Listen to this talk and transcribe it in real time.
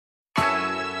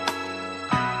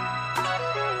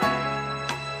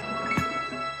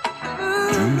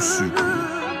Music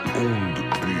on the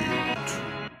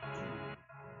beat.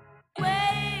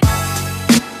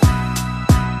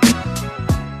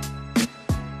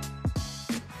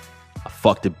 I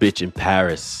fucked a bitch in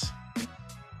Paris.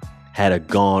 Had her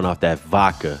gone off that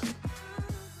vodka.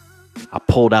 I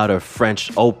pulled out her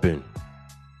French Open.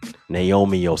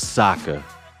 Naomi Osaka.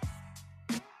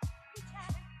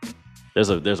 There's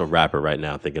a rapper right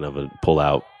now thinking of a pull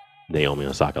out Naomi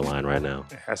Osaka line right now.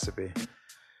 It has to be.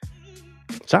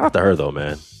 Shout out to her though,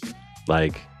 man.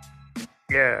 Like,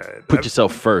 Yeah. put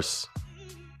yourself first.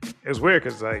 It was weird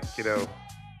because, like, you know,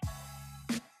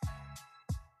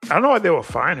 I don't know why they will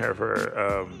fine her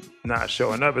for not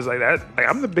showing up. It's like that. Like,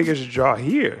 I'm the biggest draw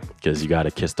here. Because you got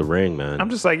to kiss the ring, man. I'm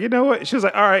just like, you know what? She was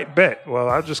like, all right, bet. Well,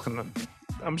 I'm just gonna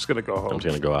go home. I'm just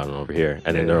gonna go out and over here.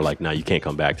 And then they're like, no, you can't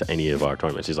come back to any of our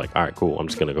tournaments. She's like, all right, cool. I'm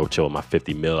just gonna go chill with my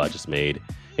 50 mil I just made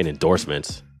in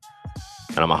endorsements.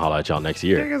 And I'm gonna holler at y'all next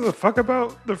You year. gives a fuck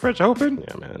about the French Open?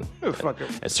 Yeah, man. Give a fuck.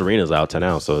 And Serena's out to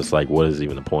now, so it's like, what is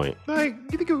even the point? Like,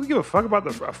 you think we give a fuck about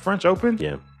the French Open?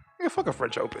 Yeah. Yeah, fuck a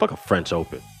French Open. Fuck a French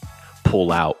Open.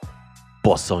 Pull out,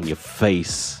 bust on your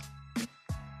face.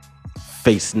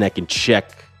 Face, neck, and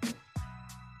check.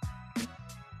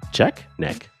 Check?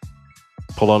 Neck.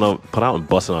 Pull out and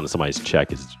busting onto somebody's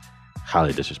check is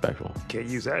highly disrespectful. Can't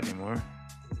use that anymore.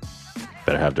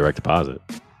 Better have direct deposit.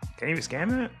 Can't even scan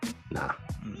that? Nah.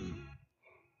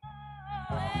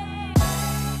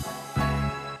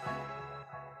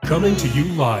 Coming to you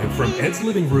live from Ed's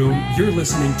living room, you're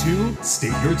listening to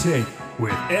State Your Take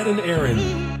with Ed and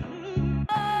Aaron.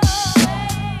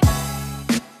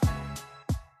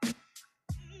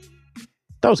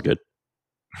 That was good.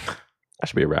 I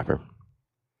should be a rapper.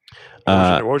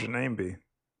 What would your name be? Would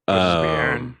it just be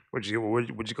Aaron? Um, Would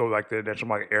you go like the natural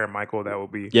like Aaron Michael? That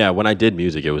would be yeah, when I did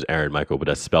music, it was Aaron Michael, but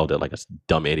I spelled it like a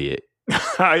dumb idiot.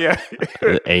 yeah.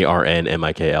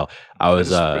 ARNMIKL.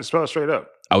 Just spell it straight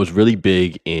up. I was really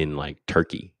big in like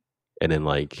Turkey and in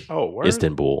like Oh, word?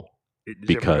 Istanbul. Did you ever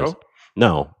Because go?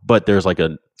 no, but there's like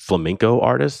a flamenco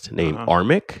artist named Uh-huh.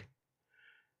 Armik,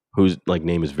 whose like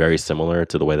name is very similar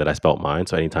to the way that I spelt mine.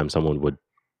 So anytime someone would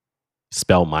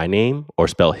spell my name or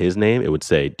spell his name, it would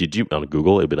say, "Did you?" On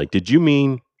Google, it'd be like, "Did you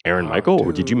mean Aaron Oh, Michael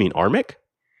or did you dude. mean Armik?"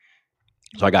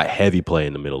 So I got heavy play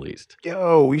in the Middle East.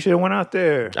 Yo, we should have went out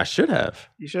there. I should have.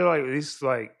 You should like at least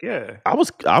like yeah.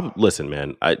 Listen,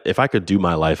 man. If I could do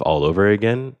my life all over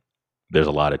again, there's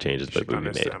a lot of changes You that should would come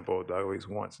be to made. Istanbul, dog, at least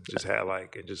once and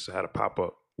just had a pop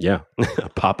up Yeah, a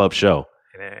pop-up show.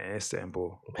 in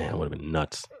Istanbul. Man, it would have been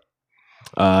nuts.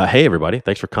 Hey, everybody.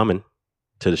 Thanks for coming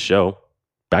to the show.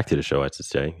 Back to the show, I should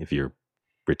say. If you're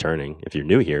returning, if you're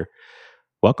new here,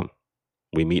 welcome.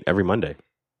 We meet every Monday.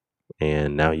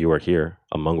 And now you are here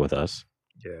among with us.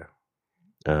 Yeah,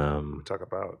 Um, we talk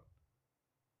about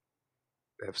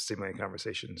have stimulating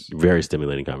conversations. very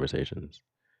stimulating conversations.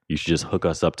 You should just hook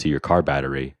us up to your car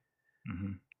battery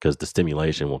Mm-hmm. because the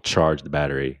stimulation will charge the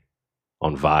battery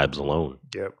on vibes alone.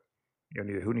 Yep.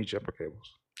 Who needs jumper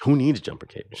cables? Who needs jumper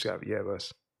You cables? just got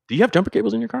us. Do you have jumper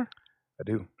cables in your car? I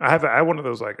do. I have one of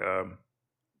those like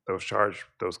those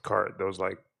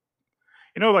like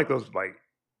like those like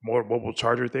more mobile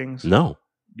charger things. No.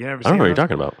 You never I don't seen know what you're those?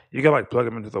 talking about. You can like plug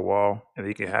them into the wall, and then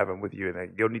you can have them with you, and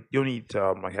then you'll need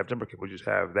to like have jumper cable. Just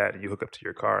have that, and you hook up to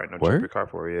your car, and they'll Word? jump your car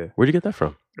for you. Yeah, Where'd you get that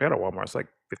from? I got a Walmart. It's like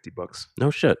 $50.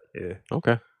 No shit. Yeah.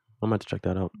 Okay. I'm about to check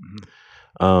that out.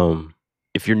 Mhm.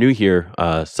 If you're new here,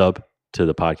 sub to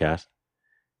the podcast.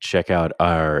 Check out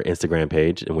our Instagram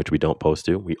page, in which we don't post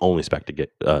to. We only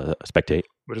spectate.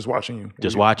 We're just watching you.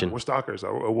 Just watching. We're stalkers.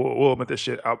 We'll admit this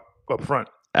shit up front.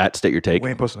 At State Your Take. We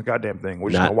ain't posting a goddamn thing. We're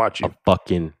just Not gonna watch you. a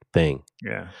fucking thing.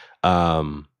 Yeah.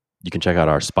 You can check out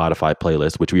our Spotify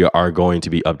playlist, which we are going to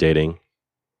be updating.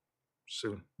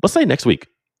 Soon. Let's say next week.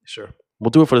 Sure.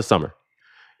 We'll do it for the summer.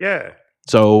 Yeah.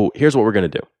 So here's what we're gonna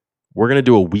do. We're gonna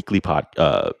do a weekly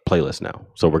playlist now.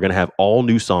 So we're gonna have all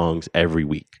new songs every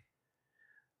week.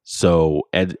 So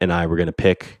Ed and I were gonna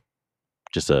pick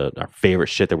just our favorite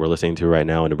shit that we're listening to right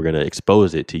now, and we're gonna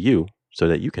expose it to you so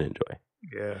that you can enjoy.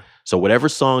 Yeah. So whatever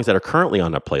songs that are currently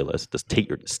on our playlist, this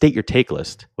State Your Take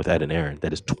list with Ed and Aaron,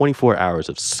 that is 24 hours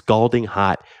of scalding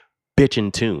hot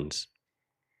bitchin' tunes.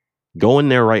 Go in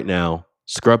there right now,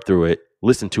 scrub through it,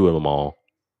 listen to them all,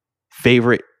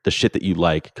 favorite the shit that you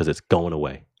like because it's going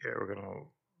away. Yeah. We're gonna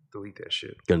delete that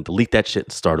shit. Gonna delete that shit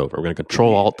and start over. We're gonna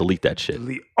control alt delete that shit.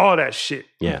 Delete all that shit.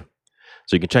 Yeah.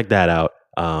 So you can check that out.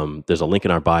 There's a link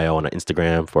in our bio on our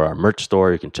Instagram for our merch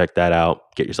store. You can check that out.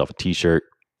 Get yourself a t-shirt.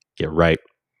 Get right.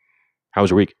 How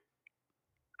was your week?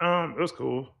 It was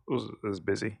cool. It was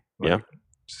busy. Yeah.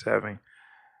 Just having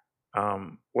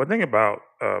one thing about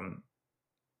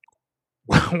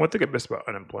One thing I missed about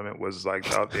unemployment was like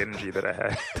the energy that I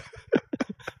had.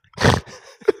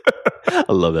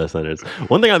 I love that sentence.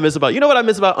 One thing I miss about, you know what I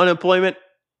miss about unemployment?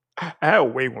 I had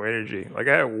way more energy. Like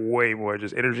I had way more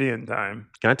just energy and time.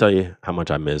 Can I tell you how much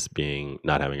I miss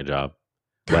not having a job?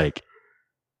 Like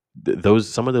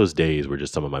some of those days were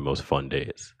just some of my most fun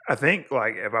days. I think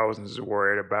like if I wasn't just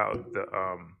worried about the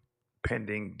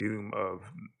pending doom of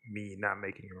me not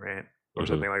making rent or Mhm.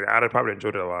 something like that, I'd have probably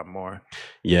enjoyed it a lot more.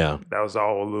 Yeah. That was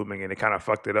all looming, and it kind of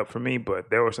fucked it up for me. But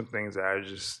there were some things that I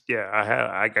just,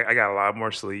 I got a lot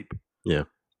more sleep. Yeah.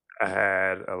 I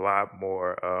had a lot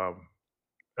more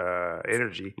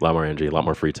energy. A lot more energy, a lot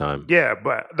more free time. Yeah,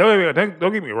 but don't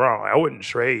get me wrong. I wouldn't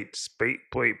trade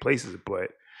places,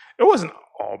 but it wasn't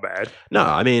all bad. No,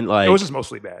 I mean, like, It was just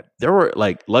mostly bad. there were,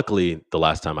 like, luckily, the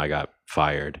last time I got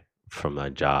fired from my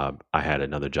job, I had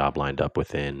another job lined up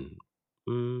within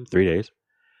 3 days.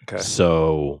 Okay.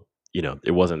 So,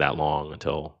 it wasn't that long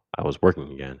until I was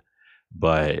working again.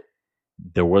 But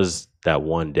there was that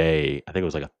one day, I think it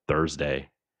was like a Thursday,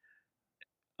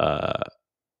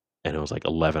 and it was like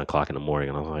 11 o'clock in the morning,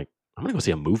 and I was like, I'm going to go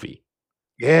see a movie.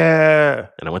 Yeah.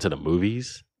 And I went to the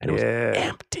movies, and it was Yeah.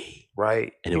 empty,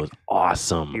 Right. and it was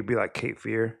awesome. You'd be like Cape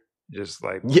Fear, just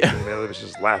like Yeah. in the middle of it,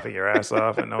 just laughing your ass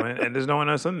off, and there's no one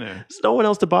else in there. There's no one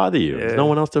else to bother you. There's no Yeah.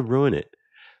 one else to ruin it.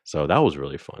 So that was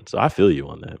really fun. So I feel you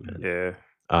on that, man. Yeah.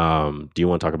 Do you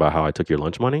want to talk about how I took your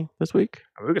lunch money this week?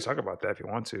 I mean, we could talk about that if you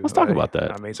want to. Let's talk about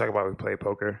that. I mean, talk about we play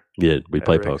poker, Yeah, we at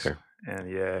played Rick's, poker. and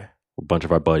yeah, A bunch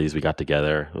of our buddies, we got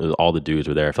together. All the dudes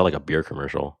were there. It felt like a beer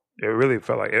commercial. it really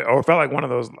felt like it, or it felt like one of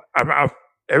those.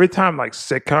 Every time like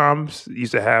sitcoms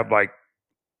used to have like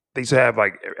they used to have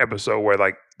like an episode where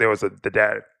like there was the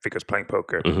dad figures playing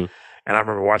poker, Mhm. and I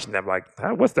remember watching them like,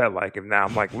 what's that like? And now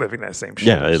I'm like living that same shit.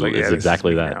 Yeah, It's it's this is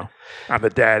exactly me that. now. I'm the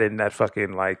dad in that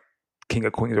fucking like King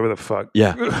of Queens or whatever the fuck.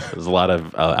 Yeah, there's a lot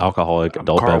of alcoholic I'm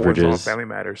adult Carl Winslow on beverages. Family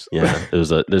Matters. Yeah,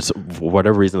 there's for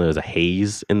whatever reason there was a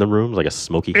haze in the room, like a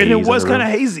smoky haze. And it in was the kind of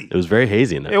room. hazy. It was very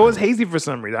hazy in there. It was hazy for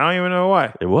some reason. I don't even know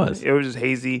why. It was. It was just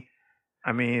hazy.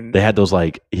 I mean, They had those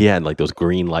he had like those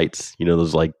green lights,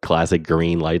 those like classic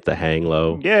green lights that hang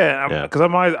low. yeah, Yeah. because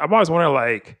I'm always wondering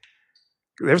like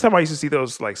every time I used to see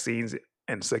those like scenes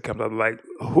and sitcoms, I'm like,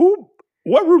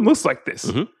 what room looks like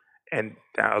this? Mhm. And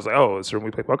I was like, oh, it's the room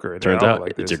we play poker. And they Turns all out look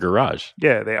like it's this. your garage.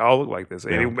 Yeah, they all look like this.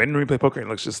 Yeah. And when we play poker, it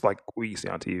looks just like we see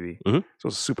on TV. Mhm. So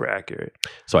it's super accurate.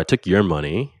 So I took your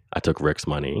money. I took Rick's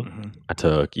money. Mhm. I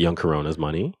took Young Corona's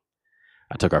money.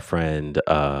 I took our friend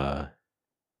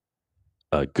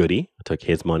Goody. I took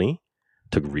his money.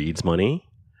 Took Reed's money.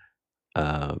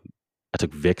 I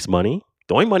took Vic's money.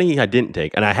 The only money I didn't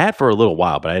take, and I had for a little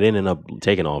while, but I didn't end up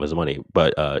taking all of his money.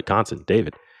 But Constant,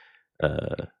 David,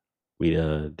 I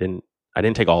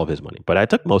didn't take all of his money, but I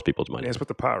took most people's money. Yeah, it's with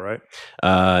the pot, right?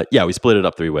 Yeah, we split it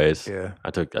up 3 ways. Yeah.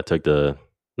 I took the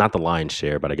not the lion's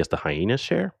share, but I guess the hyena's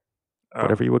share, Oh,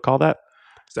 whatever you would call that.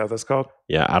 is that what that's called?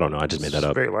 Yeah, I don't know. I just made that It's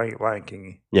up. Very Lion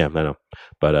King-y. Yeah, I know.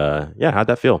 But yeah, how'd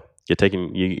that feel?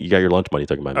 You got your lunch money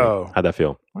taken by me. Oh. How'd that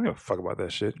feel? I don't give a fuck about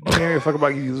that shit. I don't give a fuck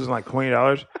about you losing like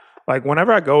 $20. Like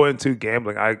whenever I go into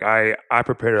gambling, I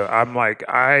prepare to. I'm like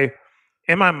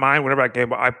in my mind, whenever I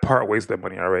gamble, I part ways with that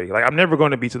money already. Like I'm never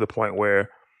going to be to the point where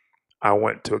I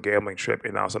went to a gambling trip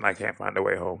and all of a sudden I can't find a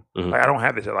way home. Mhm. Like I don't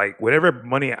have this. Like whatever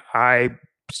money I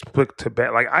split to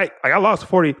bet, like I lost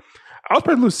 40. I was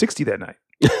probably lose 60 that night,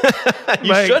 You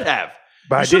Like, should have.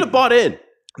 but I You should have didn't. bought in.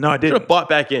 No, I Should have didn't. bought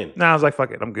back in. No, I was like,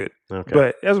 fuck it, I'm good. Okay.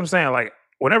 But that's what I'm saying. Like,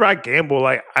 whenever I gamble,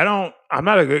 like, I'm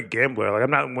not a good gambler. Like,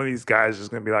 I'm not one of these guys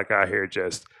just gonna be like out here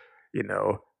just,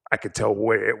 I could tell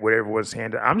what everyone's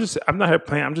handed. I'm not here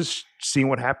playing. I'm just seeing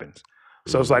what happens.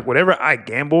 So it's like, whenever I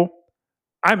gamble,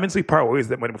 I mentally part ways with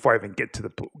that money before I even get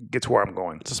to where I'm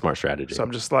going. It's a smart strategy. So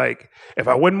I'm just like, if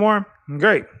I win more,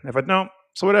 great. If I don't,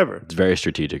 so whatever. It's very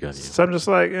strategic on you. So I'm just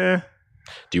like,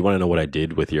 Do you want to know what I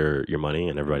did with your money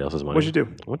and everybody else's money? what'd you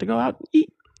do? I went to go out and eat.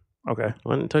 Okay. I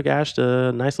went and took Ash to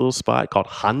a nice little spot called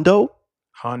Hondo.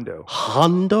 Hondo.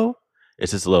 Hondo?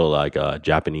 It's this little like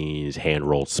Japanese hand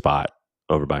rolled spot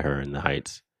over by her in the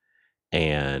Heights.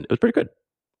 And it was pretty good.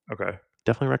 Okay.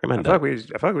 Definitely I recommend feel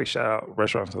that. like we shout out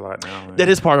restaurants a lot now. man. That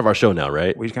is part of our show now,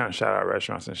 right? We kind of shout out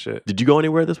restaurants and shit. Did you go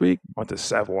anywhere this week? I went to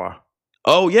Savoy.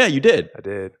 Oh, yeah, you did. I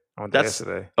did. I went That's- there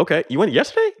yesterday. Okay. You went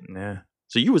yesterday? Yeah,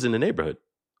 So you was in the neighborhood.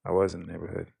 I was in the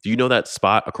neighborhood. Do you know that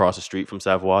spot across the street from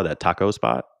Savoy, that taco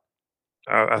spot?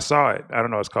 I saw it. I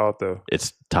don't know what it's called though.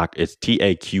 It's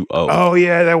TAQO. Oh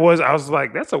yeah, that was. I was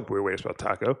like, that's a weird way to spell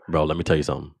taco. Bro, let me tell you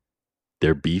something.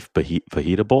 Their beef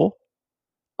fajita bowl,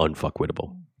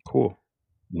 unfuckwittable. Cool.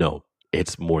 No,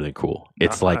 It's more than cool.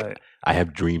 It's I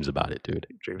have dreams about it, dude.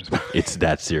 dreams. It's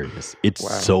that serious. It's Wow.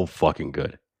 so fucking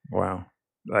good. Wow.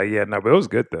 Yeah, no, but it was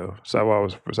good though. Savoy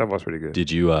was pretty good.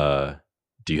 Did you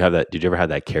do you have that? Did you ever have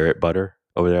that carrot butter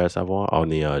over there at Savoy on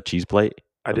the cheese plate?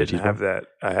 I on the didn't cheese have that.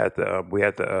 I had the we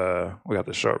got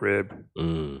the short rib.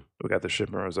 Mm, We got the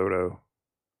shrimp and risotto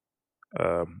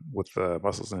with the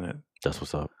mussels in it. that's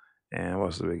what's up. And what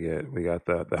else did we get? We got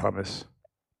the hummus.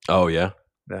 Oh yeah,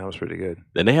 That was pretty good.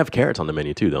 and they have carrots on the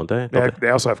menu too, don't they? They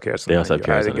also have carrots. They also have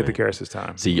carrots I on didn't get the the carrots this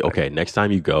time. See, okay, next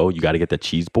time you go, you got to get the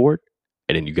cheese board,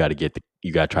 and then you got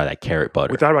to try that carrot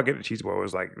butter. We thought about getting the cheese board. It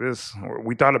was like this.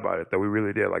 We thought about it though. We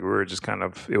really did. Like we were just kind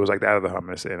of. It was like that of the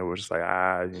hummus, and it was just like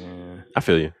yeah. I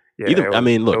feel you. Yeah, Either, it I was-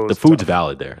 mean, it look, the was food's tough.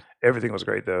 valid there. Everything was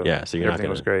great though. Yeah, so Everything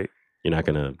was great. You're not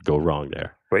gonna go wrong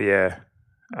there. But yeah,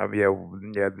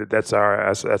 that's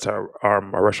our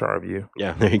restaurant review.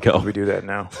 Yeah, there you go. We do that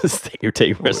now. Stay your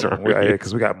take restaurant. review.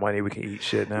 Because we got money, we can eat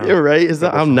shit now. You're right. Is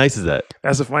that how nice is that?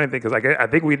 That's the funny thing because I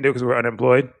think we can do because we're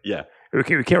unemployed. Yeah. We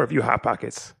can't review Hot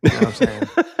Pockets. You know what I'm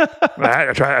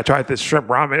saying? I tried this shrimp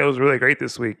ramen. It was really great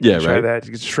this week. Yeah, Try right. that.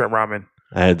 You get shrimp ramen.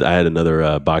 I had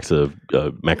another box of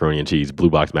macaroni and cheese, blue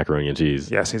box macaroni and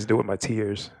cheese. Yeah, I seems to do it with my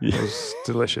tears. It was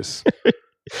delicious.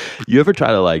 You ever try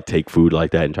to like take food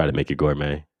like that and try to make it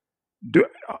gourmet?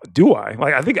 Do I?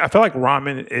 Like I feel like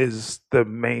ramen is the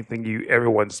main thing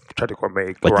everyone's tried to gourmet.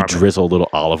 Like ramen. to drizzle a little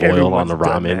olive oil on Everyone's the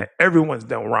done ramen. that. Everyone's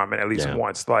done ramen at least Yeah.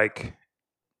 once. Like,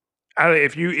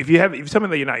 if you tell me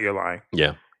that you're not, you're lying.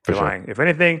 Yeah, for You're sure. lying. If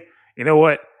anything, you know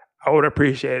what? I would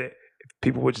appreciate it if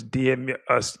people would just DM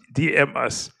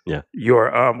us. Yeah. Your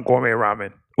gourmet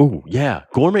ramen. Ooh, yeah,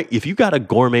 gourmet. If you got a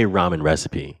gourmet ramen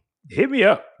recipe, Hit me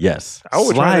up. yes, I will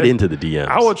try slide it. into the DMs.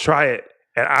 I will try it,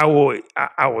 and I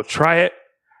will try it.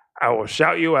 I will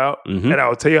shout you out, Mhm. and I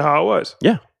will tell you how it was.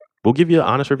 We'll give you an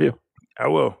honest review. I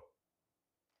will.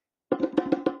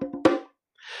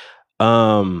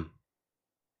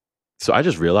 So I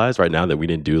just realized right now that we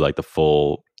didn't do like the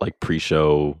full like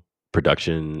pre-show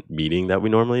production meeting that we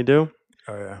normally do.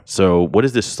 Oh yeah. So what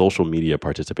is this social media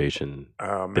participation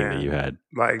Oh thing that man. you had?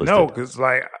 Like listed? no, because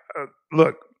like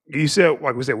look, you said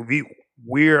like we said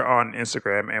we're on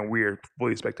Instagram and we're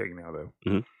fully spectating now though.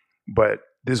 Mhm. But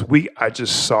this week I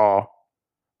just saw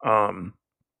our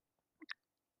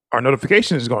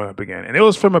notifications going up again, and it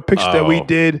was from a picture that we Oh,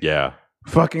 did Yeah,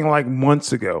 fucking like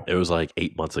months ago. it was like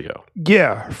 8 months ago.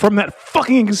 Yeah, from that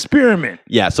fucking experiment.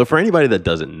 Yeah. So for anybody that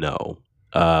doesn't know,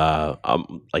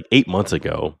 like 8 months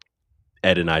ago,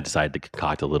 Ed and I decided to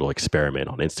concoct a little experiment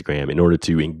on Instagram in order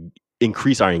to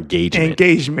increase our engagement.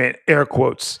 Engagement, air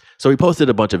quotes, So we posted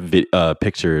a bunch of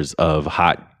pictures of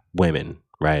hot women,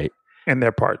 right, and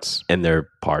their parts. and their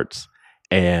parts,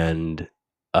 and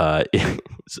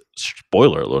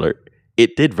spoiler alert,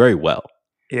 it did very well.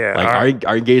 Yeah, Like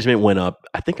our engagement went up.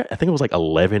 I think it was like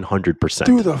 1,100%.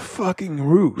 through the fucking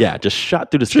roof. Yeah, just shot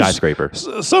through the Just- skyscraper.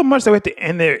 So much that we had to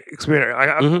end the experiment. Like,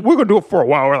 Mhm. we're gonna do it for a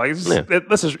while. We're like,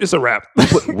 it's a wrap.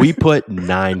 We put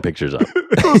 9 pictures up.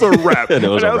 It was a wrap. And it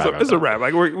was a wrap. It's a wrap.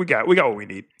 Like we got what we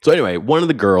need. So anyway, one of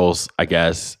the girls, I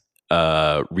guess,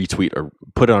 retweet or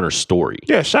put it on her story.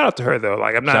 Yeah, shout out to her though.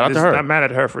 Like I'm Shout out not to her. not mad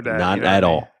at her for that. Not you know at what I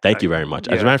all. mean? Thank Like, you very much.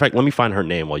 As yeah. a matter of fact, let me find her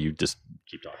name while you just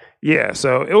keep talking. Yeah,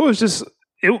 so it was just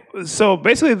so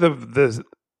basically the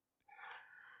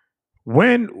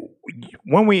when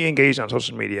we engaged on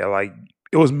social media, like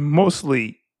it was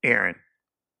mostly Aaron,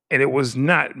 and it was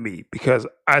not me because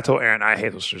I told Aaron I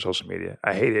hate social media.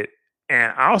 I hate it,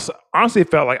 and I also honestly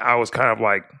felt like I was kind of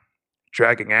like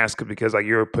dragging ass because like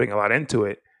you were putting a lot into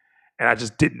it, and I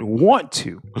just didn't want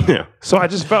to. Yeah. So I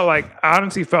just felt like I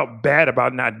honestly felt bad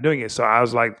about not doing it. So I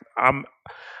was like,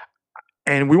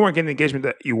 and we weren't getting the engagement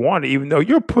that you wanted, even though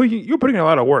you're putting in a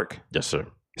lot of work. Yes, sir.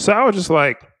 So I was just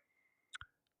like,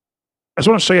 I just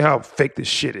want to show you how fake this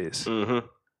shit is. Mm-hmm.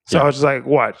 So Yeah. I was just like,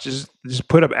 watch, just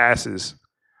put up asses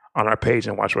on our page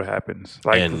and watch what happens.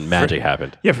 Like, And magic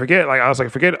happened. Yeah, forget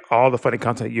all the funny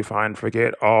content you find,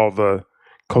 forget all the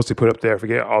posts we put up there,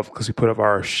 forget all because we put up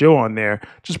our show on there.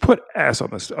 Just put ass on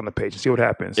the page and see what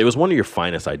happens. It was one of your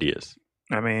finest ideas.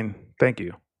 I mean, thank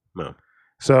you. No.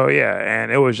 So yeah,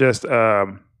 and it was just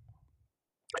and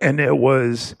it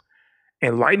was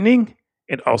enlightening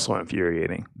and also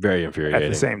infuriating Very at infuriating.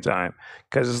 the same time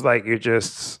because it's like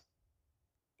it's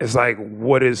like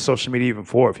what is social media even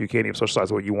for if you can't even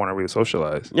socialize what you want to really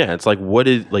socialize? Yeah, it's like what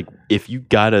is like if you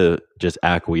gotta just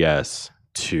acquiesce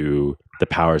to the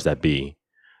powers that be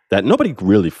that nobody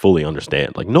really fully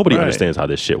understands. Like nobody Right. understands how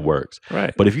this shit works.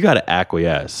 Right. But if you gotta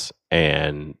acquiesce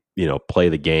and play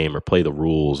the game or play the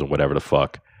rules and whatever the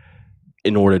fuck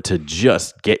in order to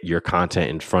just get your content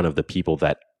in front of the people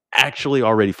that actually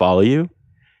already follow you,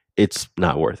 it's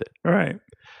not worth it. Right.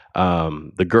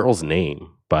 The girl's name,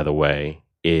 by the way,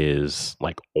 is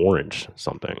like Orange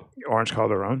something. Orange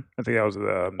Calderon. I think that was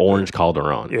the Orange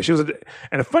Calderon. Yeah, she was.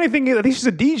 And the funny thing is, I think she's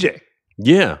a DJ.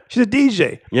 Yeah. She's a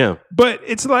DJ. Yeah. But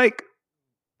it's like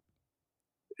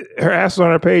her ass was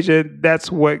on her page, and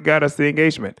that's what got us the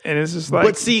engagement. And it's just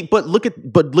like, but look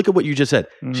at what you just said.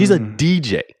 She's a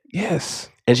DJ. Yes.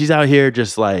 And she's out here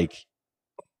just like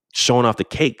showing off the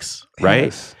cakes, right?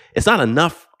 Yes. It's not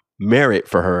enough merit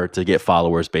for her to get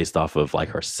followers based off of like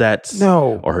her sets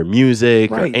or her music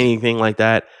or anything like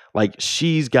that. Like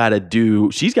she's got to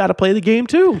play the game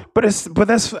too. But I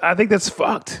think that's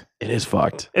fucked. It is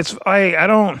fucked. It's like,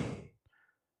 I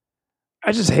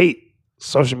just hate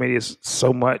social media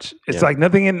so much. It's like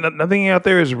nothing out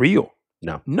there is real.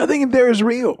 No. Nothing in there is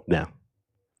real. No,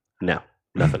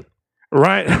 nothing.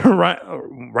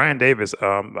 Ryan Davis,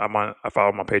 I follow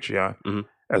him on Patreon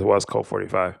as well as Cult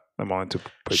 45. I'm on to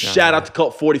Patreon. Shout out to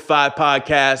Cult 45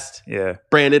 podcast. Yeah.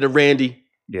 Brandon and Randy.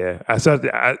 Yeah. I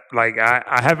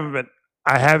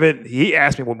haven't, he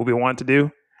asked me what movie I wanted to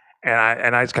do.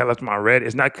 And I just kind of left him on red.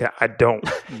 It's not, I don't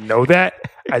know that.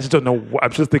 I just don't know. I'm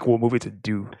just thinking what movie to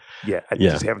do yet. I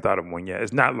just haven't thought of one yet.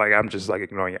 It's not like I'm just like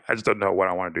ignoring it. I just don't know what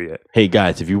I want to do yet. Hey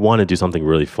guys, if you want to do something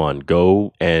really fun,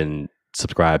 go and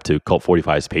subscribe to Cult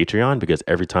 45's Patreon, because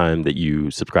every time that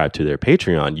you subscribe to their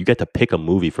Patreon, you get to pick a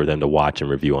movie for them to watch and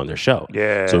review on their show.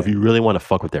 Yeah. So if you really want to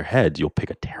fuck with their heads, you'll pick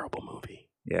a terrible movie.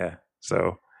 Yeah.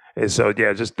 So just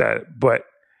that. But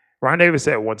Ryan Davis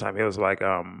said one time, he was like,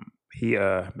 I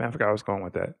forgot where I was going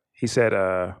with that. He said,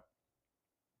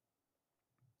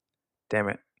 damn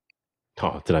it.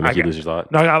 Oh, did I make you lose your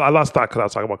thought? No, I lost thought because I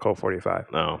was talking about Code 45.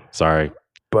 No, sorry.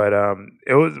 But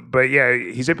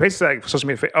he said basically like social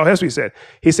media. Oh, that's what he said.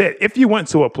 He said if you went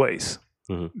to a place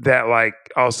that like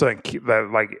all of a sudden that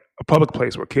like a public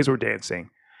place where kids were dancing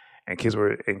and kids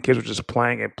were just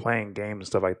playing games and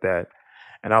stuff like that,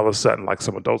 and all of a sudden like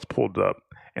some adults pulled up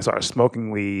and started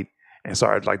smoking weed and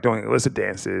started like doing illicit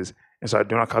dances and started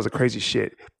doing all kinds of crazy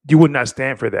shit, you would not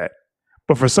stand for that.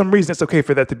 But for some reason, it's okay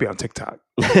for that to be on TikTok.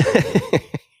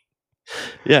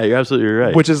 Yeah, you're absolutely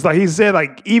right. Which is like he said,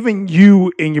 like even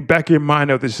you in your back of your mind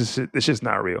know this is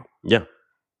not real. Yeah,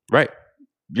 right.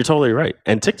 You're totally right.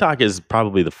 And TikTok is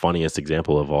probably the funniest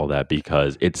example of all that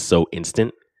because it's so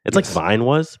instant. It's like Vine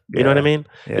was. You know what I mean?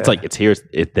 Yeah. It's like it's here,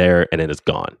 it's there, and then it's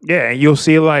gone. Yeah, and you'll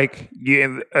see like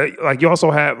you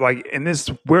also have like in this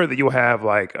where that you'll have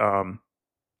like you'll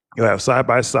have side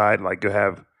by side, like you'll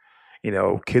have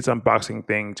kids unboxing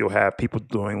things. You'll have people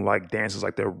doing like dances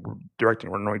like they're directing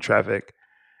runaway traffic.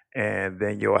 And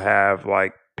then you'll have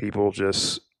like people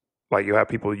just like you'll have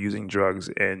people using drugs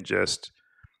and just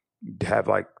have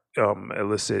like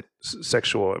illicit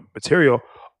sexual material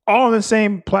all on the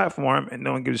same platform, and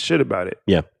no one gives a shit about it.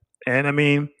 Yeah. And I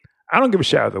mean, I don't give a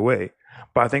shit either way,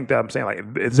 but I think that I'm saying like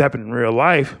if it's happened in real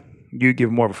life, you give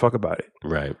more of a fuck about it.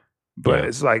 Right. But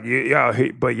it's like you're out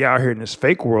here in this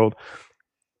fake world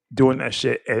doing that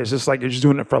shit, and it's just like you're just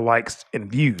doing it for likes and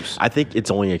views. I think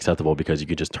it's only acceptable because you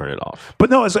could just turn it off. But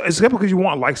no, it's acceptable because you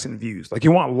want likes and views. Like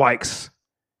you want likes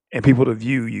and people to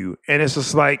view you, and it's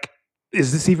just like,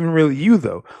 is this even really you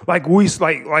though? Like we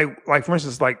like for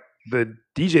instance, like the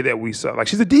DJ that we saw, like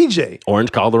she's a DJ,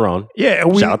 Orange Calderon. Yeah,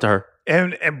 and shout out to her.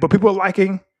 And but people are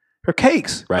liking her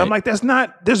cakes. Right. I'm like, that's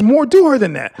not. There's more to her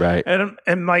than that. Right.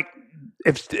 And like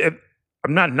if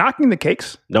I'm not knocking the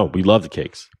cakes. No, we love the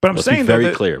cakes. But Let's saying be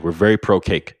very clear. We're very pro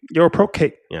cake. You're a pro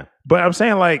cake. Yeah. But I'm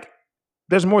saying like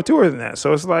there's more to her than that.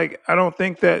 So it's like I don't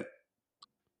think that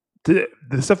the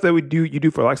stuff that you do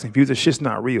for likes and views, it's just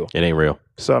not real. It ain't real.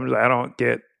 So I'm just I don't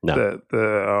get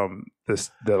the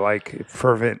like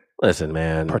fervent. Listen,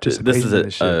 man. This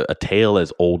is a tale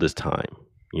as old as time.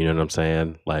 You know what I'm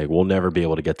saying? Like we'll never be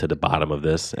able to get to the bottom of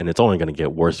this, and it's only going to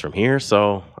get worse from here.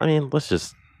 So I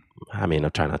mean,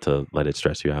 I'm trying not to let it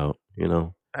stress you out,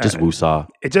 just woosah.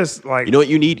 It just like, you know what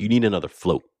you need? You need another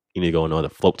float. You need to go on another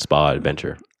float spa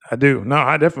adventure. I do. No,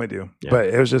 I definitely do. Yeah. But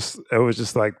it was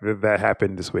just like that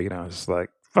happened this week. And I was just like,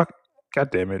 fuck,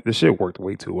 God damn it. This shit worked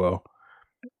way too well.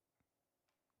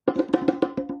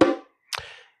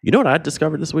 You know what I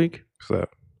discovered this week? What's that?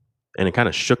 And it kind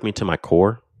of shook me to my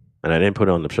core. And I didn't put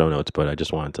it on the show notes, but I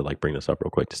just wanted to like bring this up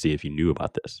real quick to see if you knew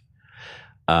about this.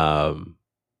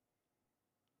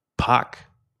 Pac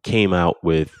came out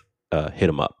with Hit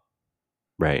 'Em Up,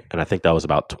 right? And I think that was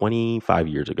about 25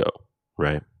 years ago,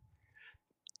 right?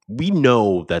 We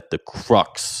know that the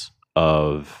crux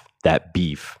of that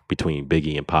beef between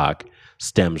Biggie and Pac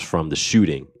stems from the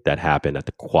shooting that happened at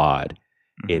the Quad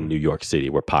in New York City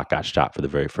where Pac got shot for the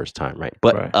very first time, right?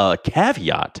 But a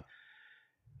caveat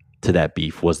to that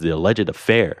beef was the alleged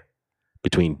affair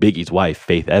between Biggie's wife,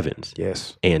 Faith Evans,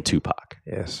 Yes. and Tupac.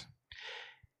 Yes.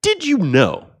 Did you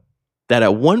know that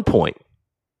at one point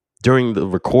during the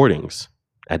recordings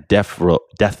at Death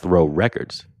Row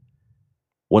Records,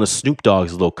 one of Snoop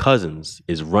Dogg's little cousins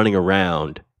is running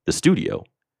around the studio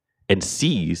and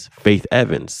sees Faith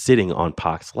Evans sitting on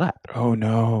Pac's lap? Oh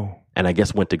no. And I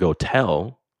guess went to go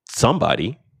tell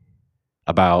somebody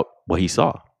about what he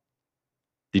saw.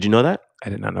 Did you know that? I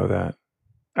did not know that.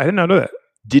 I did not know that.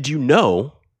 Did you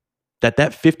know that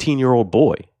 15-year-old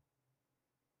boy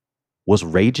was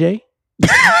Ray J?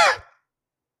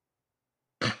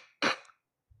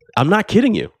 I'm not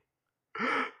kidding you.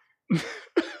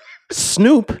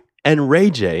 Snoop and Ray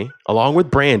J, along with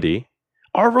Brandy,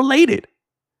 are related.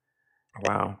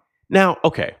 Wow. Now,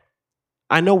 okay,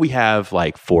 I know we have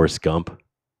like Forrest Gump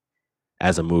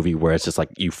as a movie where it's just like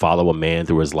you follow a man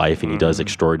through his life and he does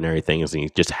extraordinary things and he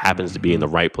just happens to be in the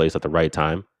right place at the right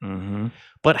time. Mm-hmm.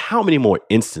 But how many more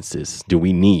instances do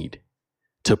we need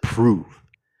to prove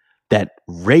that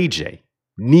Ray J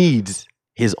needs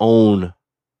his own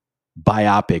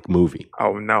biopic movie?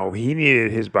 Oh no, he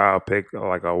needed his biopic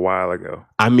like a while ago.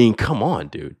 I mean, come on,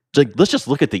 dude. Like, let's just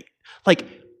look at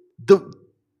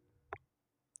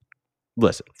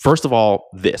listen, first of all,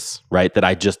 this, right, that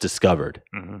I just discovered,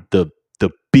 the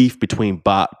beef between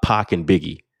Pac and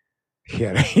Biggie.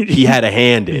 He had a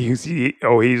hand in.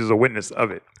 He's a witness of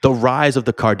it. The rise of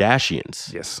the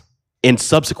Kardashians. Yes. And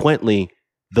subsequently,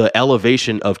 the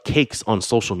elevation of cakes on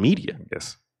social media.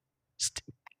 Yes.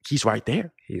 He's right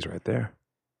there. He's right there.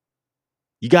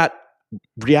 You got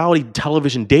reality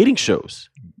television dating shows.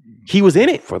 He was in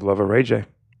it. For the love of Ray J.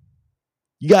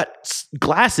 You got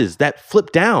glasses that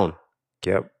flip down.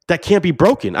 Yep. That can't be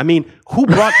broken. I mean, who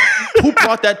brought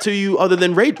that to you other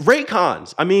than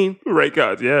Raycons? I mean,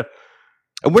 Raycons, yeah.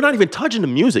 And we're not even touching the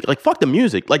music. Like, fuck the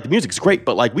music. Like, the music's great,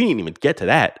 but like, we didn't even get to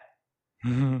that.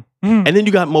 Mm-hmm. And then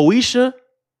you got Moesha.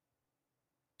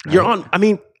 You're on. I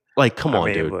mean, like, come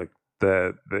on, dude. Look,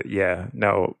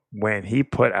 no. When he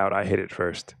put out "I Hit It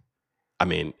First," I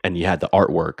mean, and you had the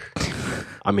artwork.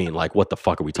 I mean, like, what the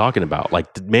fuck are we talking about?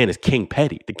 Like, the man is King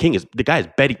Petty. The guy is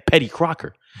Petty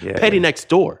Crocker. Yeah, Petty next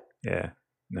door. Yeah.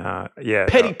 Nah. Yeah.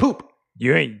 Petty poop.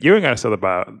 You ain't gotta sell the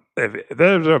bio. If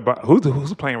there's a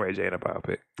who's playing Ray J in a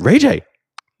biopic? Ray J.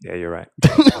 Yeah, you're right.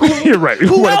 You're right.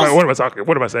 Who what else? Am I talking?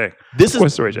 What am I saying?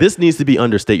 This needs to be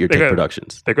Understate Your Take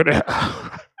Productions. They're gonna.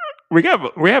 We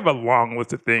have a long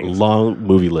list of things. Long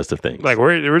movie list of things. Like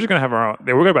we're just gonna have our own.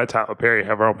 We're gonna buy Tyler Perry,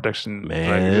 have our own production.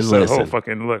 Man, just listen. a whole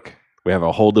fucking look. We have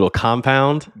a whole little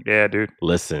compound. Yeah, dude.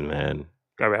 Listen, man.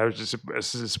 I was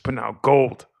just putting out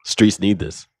gold. Streets need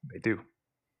this. They do.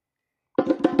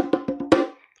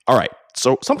 All right.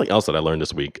 So something else that I learned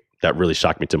this week that really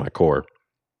shocked me to my core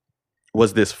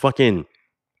was this fucking.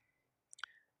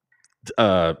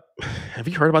 Have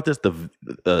you heard about this?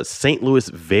 The St. Louis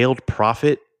Veiled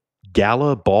Prophet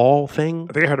Gala Ball thing?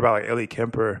 I think I heard about like Ellie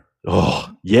Kemper.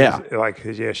 Oh yeah,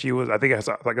 She was. I think I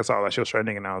saw that she was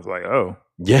trending, and I was like, oh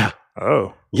yeah,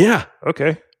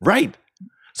 okay, right.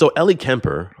 So Ellie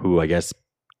Kemper, who I guess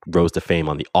rose to fame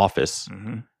on The Office,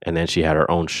 and then she had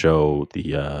her own show,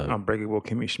 the Unbreakable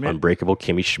Kimmy Schmidt. Unbreakable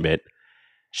Kimmy Schmidt.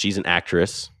 She's an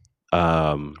actress.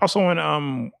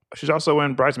 She's also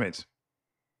in Bridesmaids.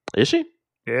 Is she?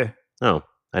 Yeah. Oh,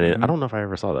 I didn't. I don't know if I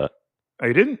ever saw that. Oh,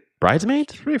 you didn't?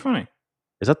 Bridesmaids? It's pretty funny.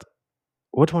 Is that?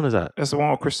 Which one is that? That's the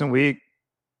one with Kristen Wiig.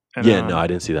 And, No, I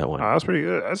didn't see that one. Oh, that's pretty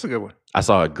good. That's a good one. I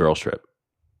saw a Girls Trip.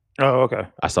 Oh, okay.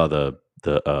 I saw the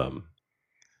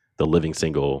Living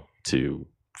Single to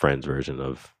Friends version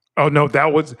of. Oh no, they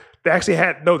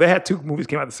had two movies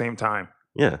came out at the same time.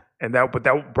 Yeah. And that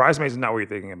Bridesmaids is not what you're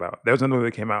thinking about. There was another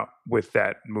movie that came out with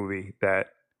that movie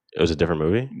that. It was a different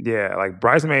movie? Yeah, like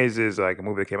Bridesmaids is like a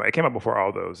movie that came out. It came out before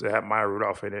all those. It had Maya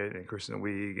Rudolph in it and Kristen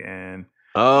Wiig and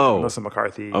Melissa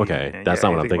McCarthy. Okay, that's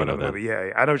not what I'm thinking of then.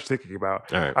 Yeah, I know what you're thinking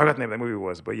about. All right. I forgot the name of that movie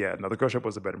was, but yeah, no, The Girl Trip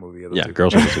was a better movie.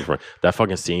 Girl Trip was super fun. That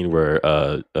fucking scene where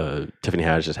Tiffany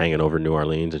Haddish is hanging over New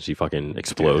Orleans and she fucking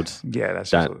explodes. Yeah,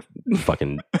 that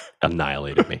fucking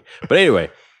annihilated me. But anyway,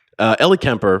 Ellie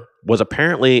Kemper was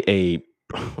apparently a.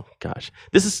 Oh gosh,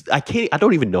 I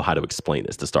don't even know how to explain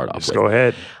this to start off with. Go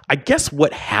ahead. I guess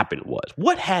what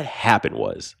had happened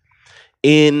was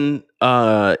in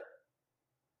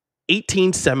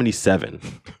 1877.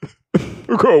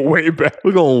 We're going way back.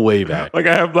 Like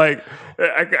I have I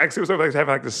see myself like having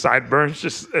like the sideburns,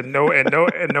 just and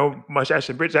no mustache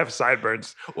and bridge. I have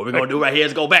sideburns. What we're gonna do right here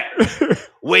is go back,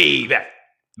 way back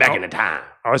in the time.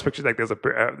 I always picture like there's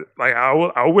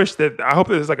I wish that I hope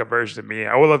there's like a version of me.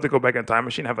 I would love to go back in time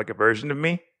machine and have like a version of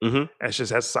me. Mm-hmm. And it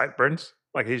just has sideburns.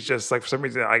 Like he's just like for some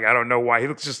reason, like I don't know why he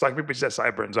looks just like me, but he's got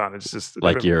sideburns on. It's just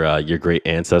Like your great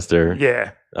ancestor,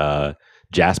 yeah,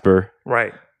 Jasper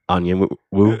right, Onion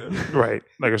Wu. right.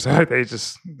 Like I said, they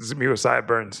just me with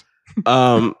sideburns.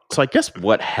 So I guess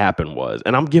what happened was,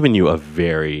 and I'm giving you a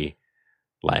very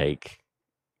like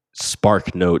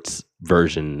Spark Notes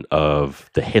version of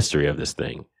the history of this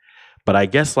thing, but I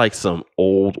guess like some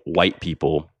old white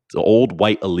people, the old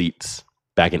white elites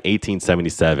back in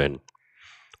 1877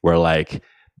 were like,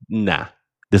 nah,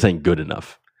 this ain't good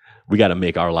enough. We got to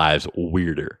make our lives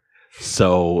weirder.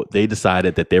 So they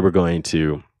decided that they were going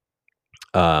to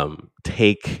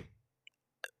take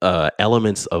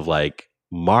elements of like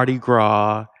Mardi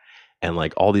Gras and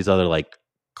like all these other like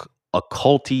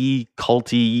culty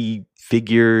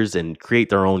figures and create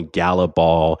their own gala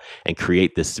ball and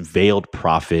create this veiled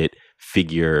prophet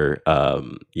figure,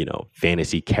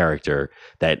 fantasy character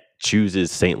that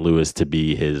chooses St. Louis to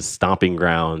be his stomping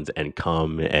grounds and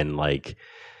come and like,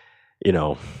 I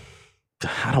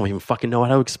don't even fucking know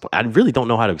how to explain. I really don't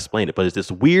know how to explain it, but it's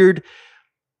this weird,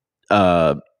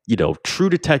 True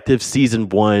Detective season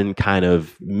 1 kind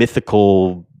of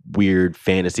mythical, weird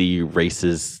fantasy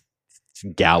racist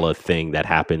gala thing that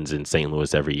happens in St.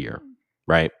 Louis every year,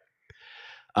 right?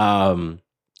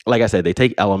 Like I said, they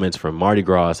take elements from Mardi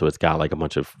Gras, so it's got like a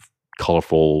bunch of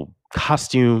colorful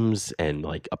costumes and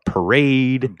like a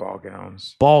parade, ball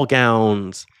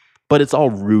gowns, but it's all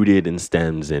rooted and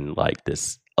stems in like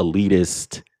this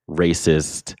elitist,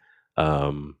 racist,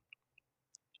 I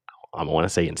want to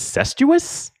say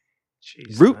incestuous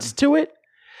roots to it.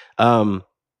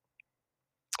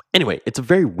 Anyway, it's a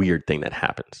very weird thing that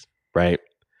happens, right?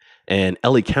 And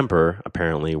Ellie Kemper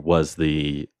apparently was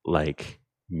the like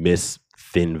Miss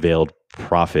Thin Veiled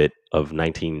Prophet of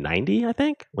 1990, I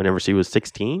think, whenever she was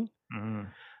 16.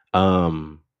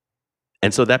 Mm-hmm.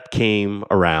 And so that came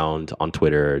around on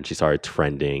Twitter and she started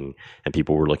trending and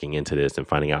people were looking into this and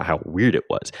finding out how weird it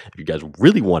was. If you guys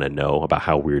really want to know about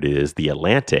how weird it is, The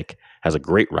Atlantic has a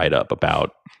great write-up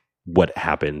about what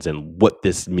happens and what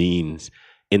this means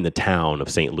in the town of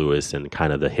St. Louis and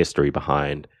kind of the history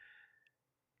behind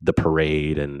the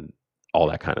parade and all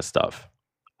that kind of stuff.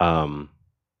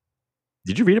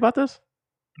 Did you read about this?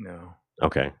 No.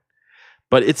 Okay.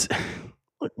 But it's,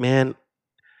 look, man,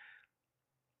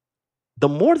 the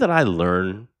more that I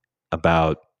learn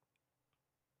about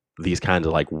these kinds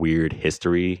of like weird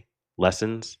history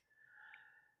lessons,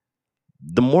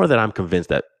 the more that I'm convinced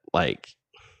that like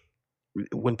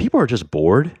when people are just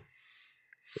bored,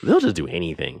 they'll just do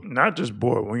anything. Not just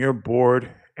bored. When you're bored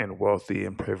and wealthy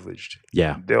and privileged,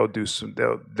 yeah, they'll do some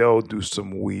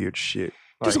weird shit.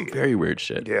 Do some very weird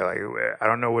shit. Yeah, like I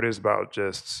don't know what it's about.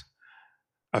 Just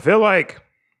I feel like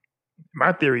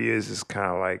my theory is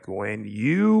kind of like when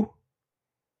you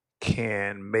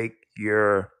can make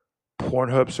your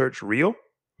Pornhub search real,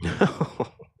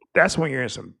 that's when you're in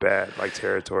some bad like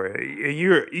territory, and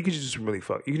you can just really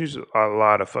fuck. You can just a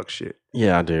lot of fuck shit.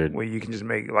 Yeah, dude. When you can just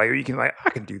make like you can like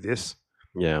I can do this.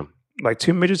 Yeah, like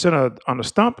 2 midgets on a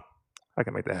stump, I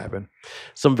can make that happen.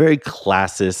 Some very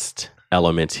classist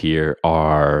elements here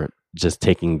are just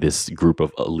taking this group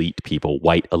of elite people,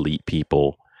 white elite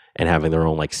people, and having their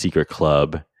own like secret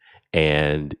club.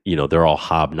 And, they're all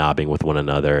hobnobbing with one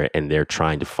another and they're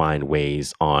trying to find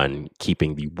ways on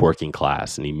keeping the working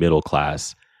class and the middle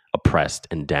class oppressed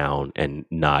and down and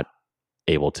not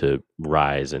able to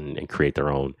rise and create their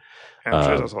own. And I'm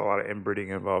sure there's a lot of inbreeding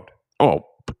involved. Oh,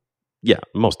 yeah,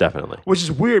 most definitely. Which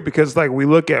is weird because like we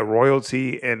look at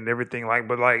royalty and everything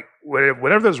but like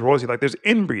whatever there's royalty, like there's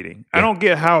inbreeding. Yeah. I don't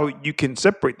get how you can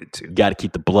separate the two. You got to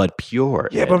keep the blood pure.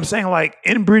 Yeah, but I'm saying like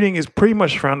inbreeding is pretty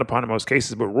much frowned upon in most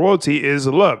cases, but royalty is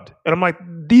loved. And I'm like,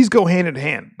 these go hand in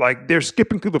hand. Like they're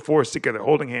skipping through the forest together,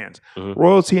 holding hands. Mm-hmm.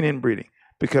 Royalty and inbreeding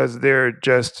because they're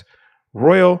just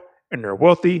royal and they're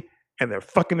wealthy and they're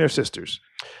fucking their sisters.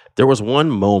 There was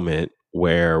one moment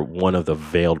where one of the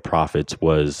veiled prophets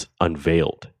was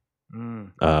unveiled.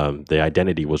 The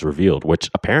identity was revealed, which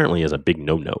apparently is a big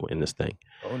no-no in this thing.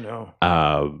 Oh, no.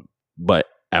 But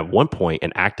at one point,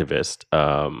 an activist,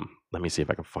 let me see if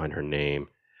I can find her name.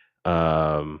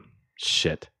 I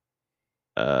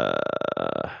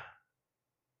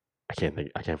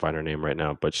can't find her name right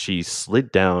now, but she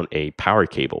slid down a power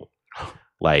cable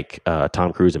like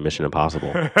Tom Cruise in Mission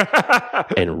Impossible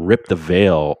and ripped the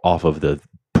veil off of the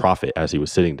prophet as he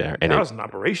was sitting there. And that was an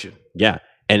operation. Yeah.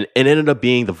 And it ended up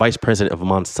being the vice president of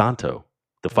Monsanto,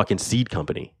 the fucking seed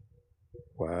company.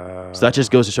 Wow. So that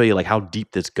just goes to show you like how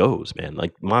deep this goes, man.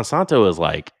 Like Monsanto is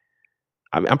like,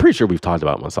 I'm pretty sure we've talked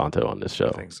about Monsanto on this show.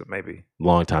 I think so, maybe.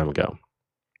 Long time ago.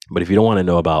 But if you don't want to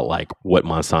know about like what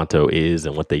Monsanto is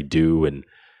and what they do and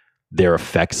their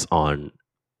effects on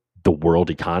the world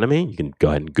economy. You can go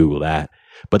ahead and Google that.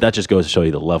 But that just goes to show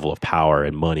you the level of power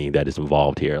and money that is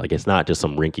involved here. Like, it's not just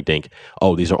some rinky dink,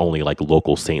 oh, these are only like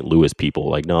local St. Louis people.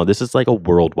 Like, no, this is like a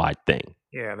worldwide thing.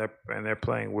 Yeah, they're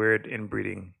playing weird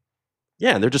inbreeding.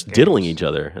 Yeah, and they're just diddling each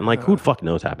other. And like, who the fuck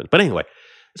knows happened? But anyway,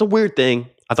 it's a weird thing.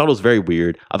 I thought it was very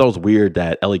weird. I thought it was weird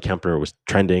that Ellie Kemper was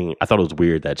trending. I thought it was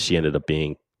weird that she ended up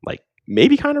being like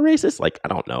maybe kind of racist. Like, I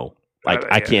don't know. Like,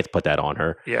 I can't put that on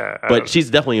her. Yeah. But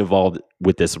she's definitely involved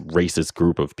with this racist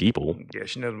group of people. Yeah,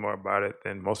 she knows more about it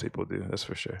than most people do. That's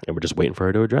for sure. And we're just waiting for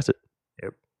her to address it.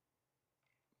 Yep.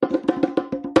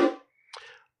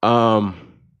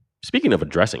 Speaking of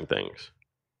addressing things,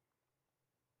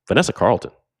 Vanessa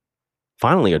Carlton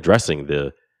finally addressing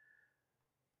the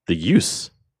use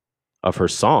of her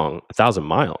song 1,000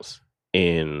 Miles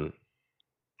in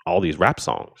all these rap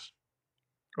songs.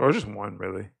 Or just one,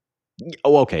 really.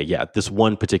 Oh, okay, yeah, this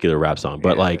one particular rap song.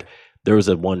 But like, there was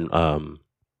a one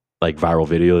like viral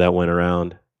video that went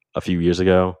around a few years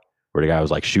ago where the guy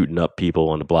was like shooting up people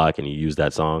on the block and he used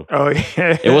that song. Oh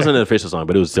yeah. It wasn't an official song,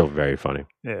 but it was still very funny.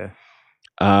 Yeah.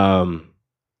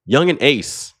 Young and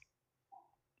Ace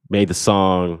made the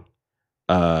song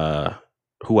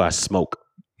Who I Smoke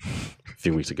a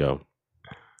few weeks ago.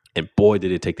 And boy,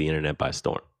 did it take the internet by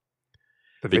storm.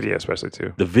 The video especially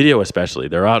too. The video especially.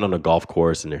 They're out on a golf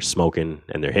course and they're smoking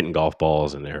and they're hitting golf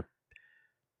balls and they're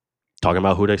talking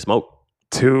about who they smoke.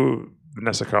 To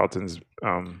Vanessa Carlton's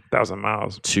 1,000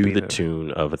 Miles. To the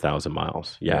tune of 1,000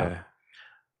 Miles. Yeah.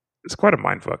 It's quite a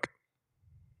mindfuck.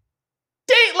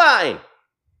 Dateline!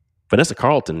 Vanessa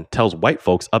Carlton tells white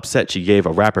folks upset she gave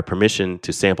a rapper permission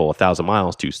to sample 1,000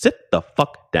 Miles to sit the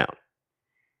fuck down.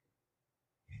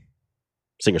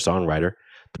 Singer-songwriter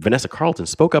Vanessa Carlton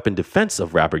spoke up in defense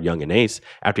of rapper Young and Ace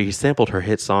after he sampled her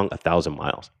hit song 1,000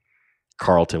 Miles.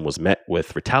 Carlton was met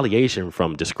with retaliation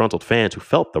from disgruntled fans who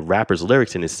felt the rapper's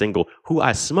lyrics in his single Who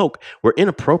I Smoke were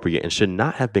inappropriate and should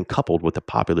not have been coupled with the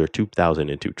popular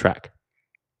 2002 track.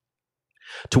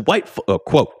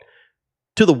 Quote,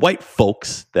 to the white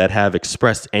folks that have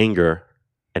expressed anger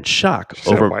and shock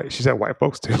she said white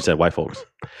folks too. She said white folks.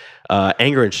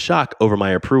 Anger and shock over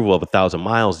my approval of 1,000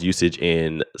 Miles usage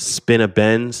in Spin a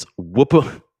Benz,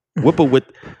 Whoopa with.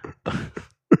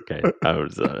 Okay, I'm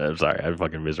sorry, I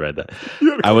fucking misread that.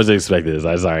 I wasn't expecting this.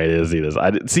 I'm sorry, I didn't see this.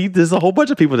 I didn't see. There's a whole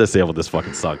bunch of people that sampled this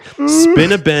fucking song.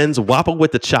 Spin a Benz, Whopper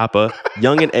with the Chopper,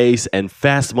 Young and Ace, and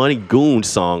Fast Money Goon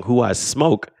song Who I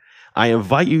Smoke. I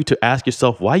invite you to ask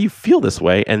yourself why you feel this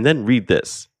way, and then read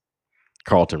this.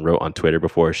 Carlton wrote on Twitter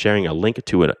before sharing a link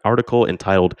to an article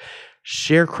entitled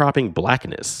Sharecropping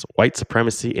Blackness, White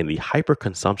Supremacy and the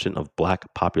Hyperconsumption of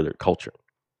Black Popular Culture.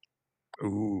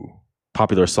 Ooh.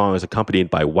 Popular songs accompanied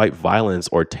by white violence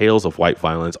or tales of white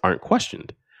violence aren't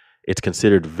questioned. It's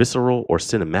considered visceral or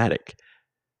cinematic.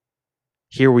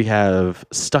 Here we have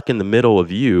Stuck in the Middle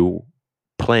of You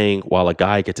playing while a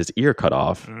guy gets his ear cut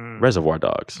off, Reservoir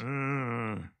Dogs.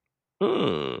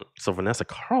 So Vanessa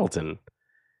Carlton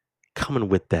coming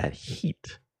with that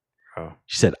heat. Oh.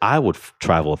 She said, I would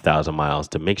travel 1,000 miles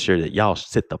to make sure that y'all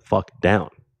sit the fuck down.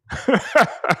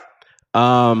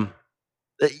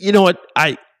 You know what?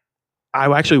 I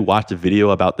actually watched a video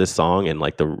about this song and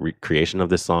like the recreation of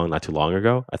this song not too long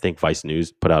ago. I think Vice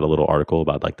News put out a little article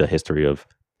about like the history of,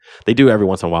 they do every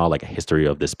once in a while like a history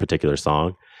of this particular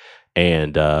song.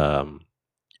 And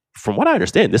from what I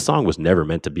understand, this song was never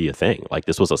meant to be a thing. Like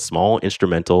this was a small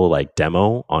instrumental like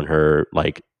demo on her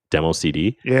like demo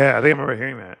CD. Yeah, I think I remember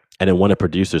hearing that. And then one of the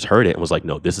producers heard it and was like,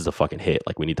 no, this is a fucking hit.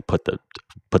 Like we need to put the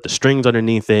strings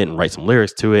underneath it and write some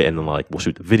lyrics to it. And then like, we'll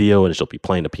shoot the video and she'll be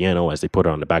playing the piano as they put it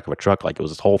on the back of a truck. Like it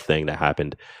was this whole thing that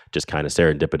happened just kind of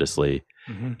serendipitously.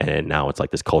 Mm-hmm. And now it's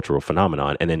like this cultural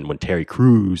phenomenon. And then when Terry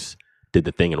Crews did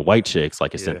the thing in White Chicks,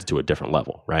 like it sent it to a different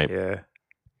level. Right. Yeah.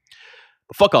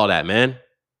 But fuck all that, man.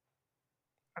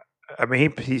 I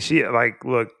mean, she like,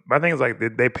 look, my thing is like,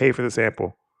 they pay for the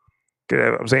sample.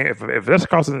 I'm saying if Vanessa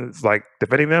Carlton is like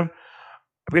defending them,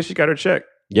 I guess she got her check.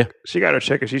 Yeah. She got her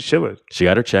check and she's chilling. She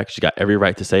got her check. She got every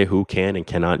right to say who can and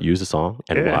cannot use the song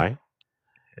and why.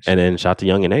 And then shout to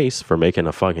Young and Ace for making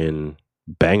a fucking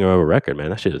banger of a record,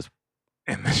 man. That shit is.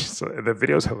 And the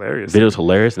video's hilarious. Video's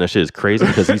hilarious and that shit is crazy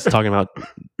because he's talking about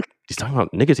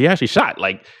niggas he actually shot.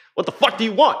 Like, what the fuck do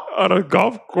you want? On a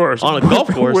golf course. On a golf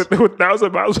course. with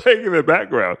 1,000 miles hanging in the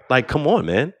background. Like, come on,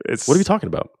 man. What are you talking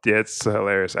about? Yeah, it's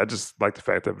hilarious. I just like the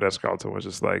fact that Vanessa Carlton was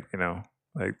just like,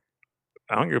 like,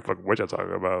 I don't give a fuck what y'all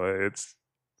talking about. It's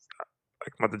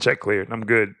like, I'm about to check clear. I'm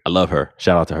good. I love her.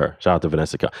 Shout out to her. Shout out to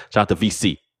Vanessa. Shout out to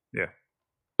VC. Yeah.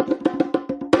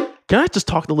 Can I just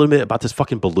talk a little bit about this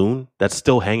fucking balloon that's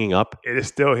still hanging up? It is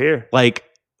still here. Like,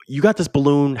 you got this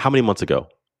balloon how many months ago?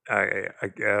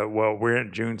 Well, we're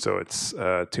in June, so it's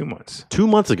 2 months. 2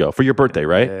 months ago for your birthday,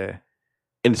 right? Yeah.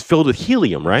 And it's filled with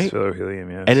helium, right? It's filled with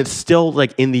helium, yeah. And it's still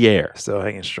like in the air. still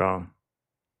hanging strong.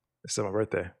 It's still my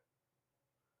birthday.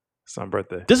 It's my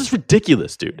birthday. This is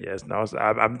ridiculous, dude. Yes, no,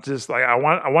 I'm just like I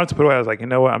wanted to put it away. I was like, you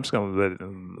know what? I'm just gonna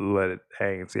let it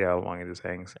hang and see how long it just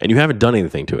hangs. And you haven't done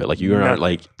anything to it. Like you're not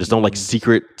like there's no like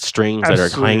secret strings that are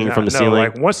hanging from the ceiling.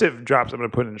 Like once it drops, I'm gonna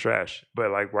put it in the trash.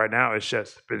 But like right now, it's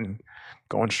just been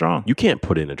going strong. You can't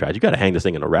put it in the trash. You got to hang this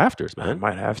thing in the rafters, man. I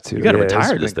might have to. You got to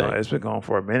retire this thing. It's been going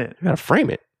for a minute. You got to frame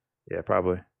it. Yeah,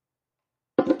 probably.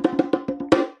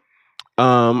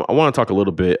 I want to talk a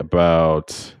little bit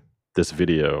about this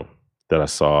video that I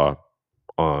saw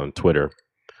on Twitter.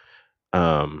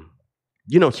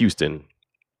 Houston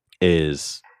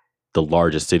is the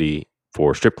largest city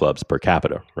for strip clubs per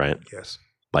capita, right? Yes.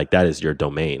 Like that is your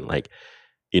domain. Like,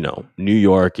 New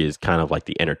York is kind of like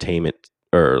the entertainment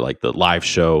or like the live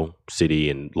show city,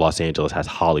 and Los Angeles has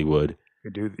Hollywood.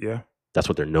 You do, yeah. That's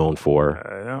what they're known for.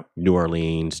 Yeah. New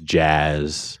Orleans,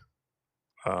 jazz.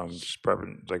 Just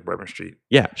Bourbon Street.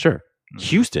 Yeah, sure. Mm-hmm.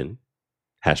 Houston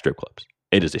has strip clubs.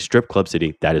 It is a strip club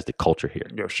city. That is the culture here.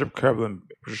 Yeah, strip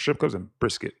clubs and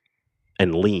brisket.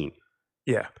 And lean.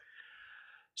 Yeah.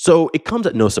 So it comes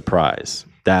at no surprise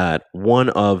that one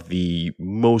of the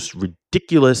most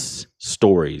ridiculous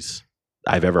stories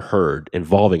I've ever heard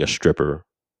involving a stripper,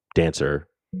 dancer,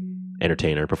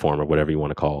 entertainer, performer, whatever you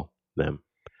want to call them,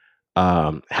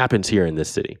 happens here in this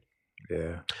city.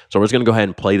 Yeah. So we're just going to go ahead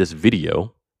and play this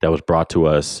video that was brought to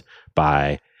us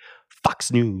by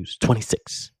Fox News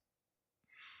 26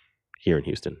 here in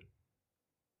Houston.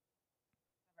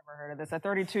 Never heard of this. A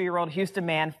 32-year-old Houston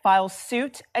man files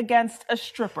suit against a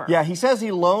stripper. Yeah, he says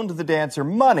he loaned the dancer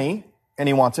money and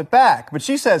he wants it back. But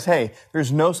she says, hey,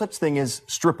 there's no such thing as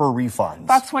stripper refunds.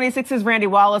 Fox 26's Randy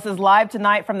Wallace is live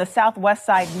tonight from the Southwest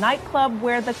Side nightclub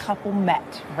where the couple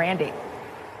met. Randy.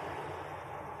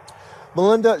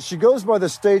 Melinda, she goes by the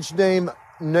stage name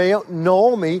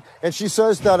Naomi, and she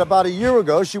says that about a year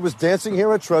ago she was dancing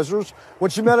here at Treasures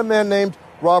when she met a man named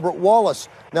Robert Wallace.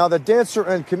 Now, the dancer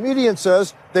and comedian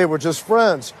says they were just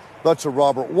friends, but to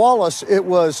Robert Wallace, it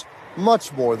was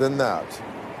much more than that.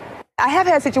 I have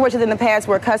had situations in the past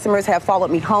where customers have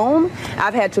followed me home.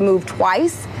 I've had to move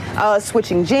twice,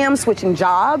 switching gyms, switching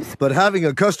jobs. But having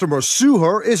a customer sue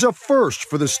her is a first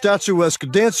for the statuesque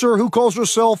dancer who calls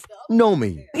herself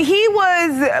Nomi. He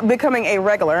was becoming a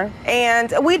regular,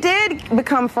 and we did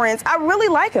become friends. I really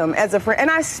like him as a friend,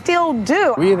 and I still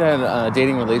do. We had a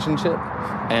dating relationship,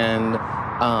 and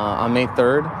on May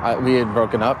 3rd, we had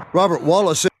broken up. Robert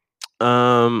Wallace.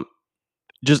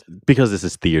 Just because this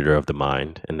is theater of the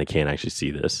mind and they can't actually see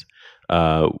this,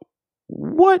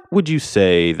 what would you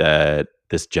say that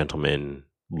this gentleman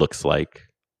looks like?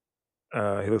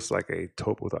 He looks like a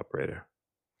toll booth operator.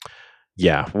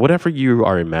 Yeah, whatever you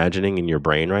are imagining in your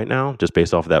brain right now, just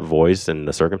based off of that voice and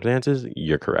the circumstances,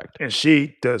 you're correct. And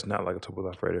she does not like a toll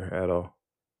booth operator at all.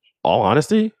 All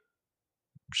honesty,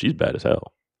 she's bad as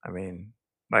hell. I mean,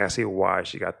 like I see why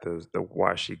she got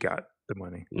why she got the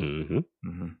money. Mm-hmm.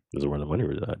 This is where the money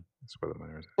resides. That's where the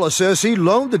money resides. Wallace says he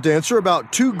loaned the dancer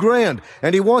about $2,000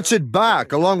 and he wants it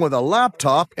back along with a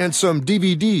laptop and some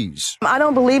DVDs. I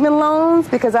don't believe in loans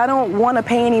because I don't want to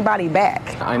pay anybody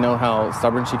back. I know how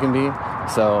stubborn she can be,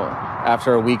 so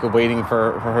after a week of waiting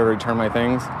for her to return my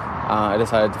things, I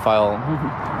decided to file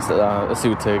a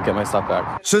suit to get my stuff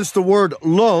back. Since the word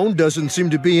loan doesn't seem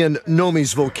to be in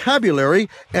Nomi's vocabulary,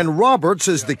 and Robert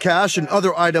says the cash and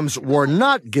other items were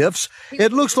not gifts,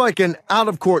 it looks like an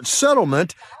out-of-court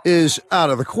settlement is out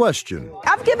of the question.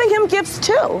 I've given him gifts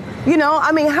too.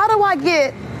 How do I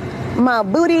get my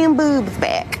booty and boobs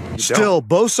back? Still,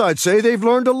 both sides say they've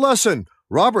learned a lesson.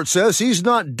 Robert says he's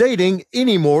not dating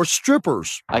any more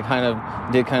strippers. I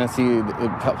did see it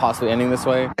possibly ending this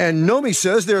way. And Nomi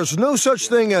says there's no such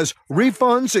thing as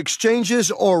refunds,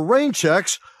 exchanges, or rain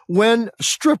checks when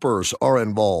strippers are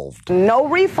involved. No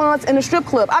refunds in the strip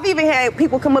club. I've even had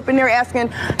people come up in there asking,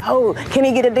 oh, can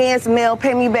he get a dance mail,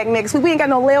 pay me back next week? We ain't got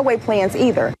no layaway plans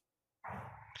either.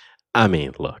 I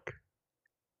mean, look,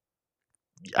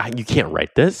 you can't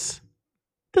write this.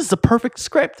 This is a perfect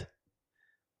script.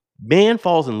 Man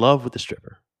falls in love with the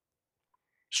stripper.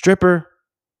 Stripper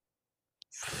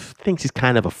thinks he's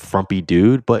kind of a frumpy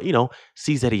dude, but,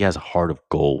 sees that he has a heart of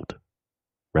gold,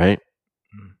 right?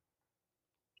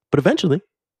 But eventually,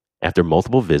 after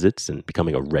multiple visits and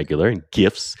becoming a regular and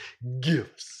gifts,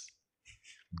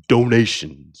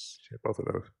 donations, both of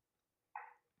those,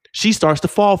 she starts to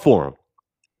fall for him.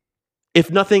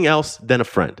 If nothing else than a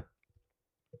friend.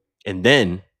 And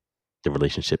then the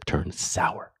relationship turns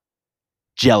sour.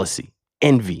 Jealousy,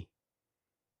 envy.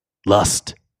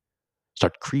 lust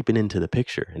start creeping into the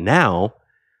picture. And now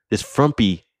this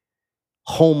frumpy,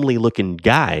 homely looking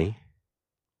guy,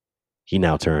 he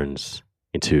now turns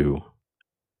into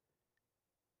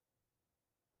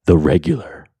the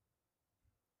regular.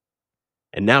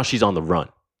 And now she's on the run.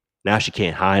 Now she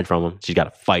can't hide from him. She's got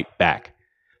to fight back.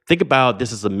 Think about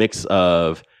this is a mix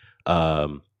of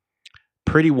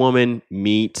Pretty Woman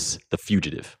meets The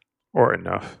Fugitive. Or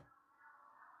Enough.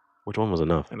 Which one was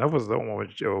Enough? Enough was the one with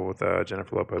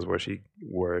Jennifer Lopez where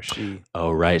she.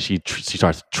 Oh right, she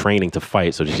starts training to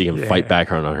fight so she can fight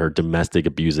back on her domestic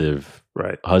abusive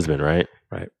husband. Right.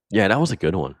 Yeah, that was a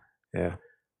good one. Yeah.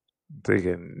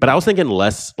 But I was thinking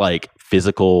less like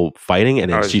physical fighting, and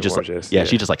then she just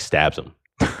like stabs him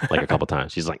like a couple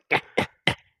times. She's like,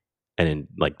 and then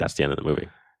like that's the end of the movie.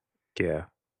 Yeah,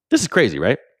 this is crazy,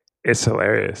 right? It's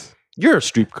hilarious. You're a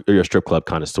strip club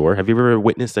connoisseur. Have you ever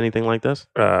witnessed anything like this?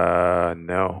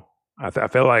 No. I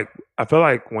feel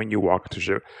like when you walk into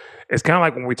strip, it's kind of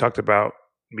like when we talked about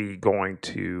me going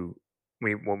to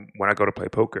when I go to play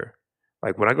poker.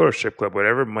 Like when I go to a strip club,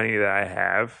 whatever money that I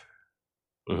have.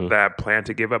 Mm-hmm. That I plan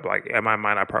to give up, like in my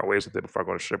mind, I part ways with it before I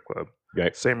go to strip club.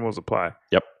 Right. Same rules apply.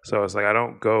 Yep. So it's like I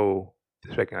don't go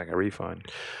expecting like a refund.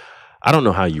 I don't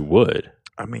know how you would.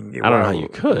 I mean, I don't know how you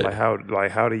could.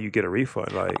 Like how do you get a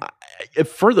refund? Like,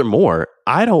 furthermore,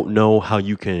 I don't know how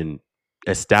you can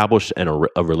establish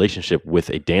a relationship with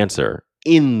a dancer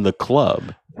in the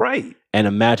club, right? And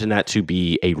imagine that to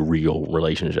be a real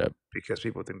relationship. Because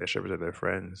people think that strippers are their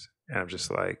friends. And I'm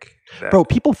just like... Bro,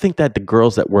 people think that the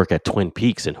girls that work at Twin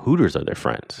Peaks and Hooters are their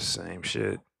friends. Same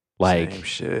shit. Like... Same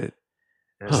shit.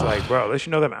 And it's like, bro, unless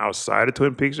you know them outside of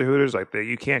Twin Peaks or Hooters, like,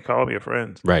 you can't call them your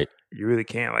friends. Right. You really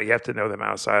can't. Like, you have to know them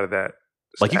outside of that.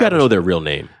 Like, you got to know their real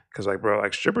name. Because, like, bro,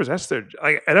 like, strippers, that's their...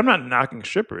 Like, and I'm not knocking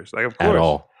strippers. Like, of course. At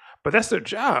all. But that's their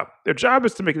job. Their job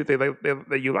is to make it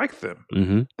that you like them.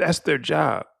 Mm-hmm. That's their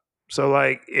job. So,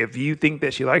 like, if you think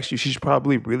that she likes you, she's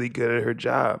probably really good at her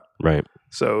job. Right.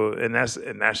 So, and that's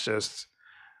just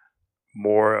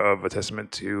more of a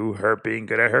testament to her being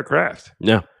good at her craft.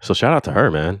 Yeah. So, shout out to her,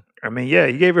 man. I mean, yeah,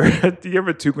 you gave her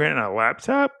 $2,000 and a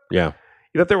laptop. Yeah.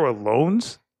 You thought there were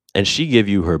loans? And she gave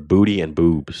you her booty and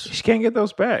boobs. She can't get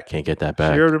those back. Can't get that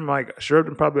back. She wrote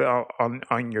them probably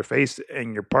on your face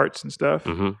and your parts and stuff.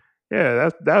 Mm-hmm.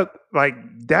 Yeah,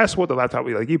 that's what the laptop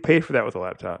was like. You paid for that with a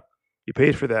laptop. You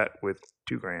paid for that with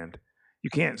 $2,000.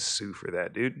 You can't sue for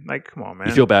that, dude. Like, come on, man.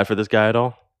 You feel bad for this guy at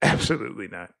all? Absolutely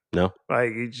not. No.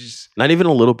 Like, it just not even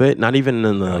a little bit. Not even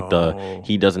in the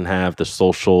he doesn't have the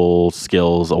social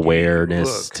skills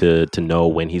awareness to know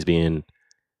when he's being.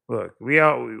 Look,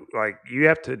 you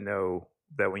have to know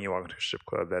that when you walk into a strip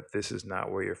club that this is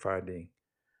not where you're finding.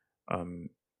 I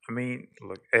mean,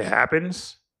 look, it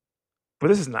happens, but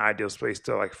this is an ideal space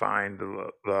to like find the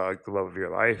love of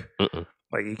your life. Mm-mm.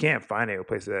 Like, you can't find a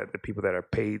place that the people that are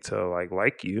paid to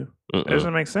like you. It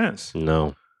doesn't make sense.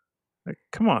 No. Like,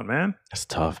 come on, man. It's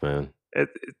tough, man.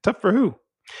 It's tough for who?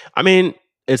 I mean,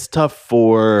 it's tough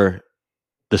for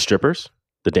the strippers,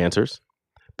 the dancers,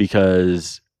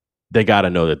 because they got to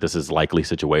know that this is a likely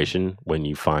situation when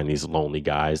you find these lonely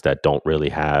guys that don't really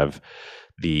have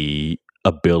the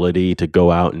ability to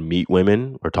go out and meet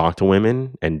women or talk to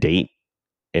women and date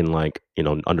in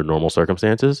under normal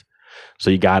circumstances. So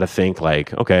you got to think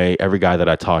like, okay, every guy that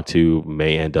I talk to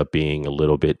may end up being a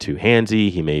little bit too handsy.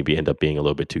 He may end up being a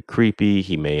little bit too creepy.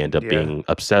 He may end up being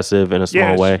obsessive in a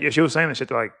small way. She was saying that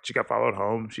shit like she got followed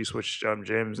home. She switched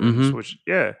gyms and switched.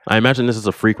 Yeah. I imagine this is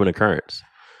a frequent occurrence.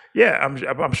 Yeah, I'm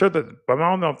sure that, but I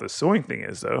don't know if the suing thing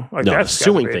is though. Like, no, the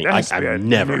suing thing. I've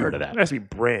never heard of that. That has to be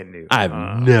brand new. I've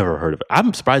never heard of it.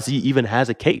 I'm surprised he even has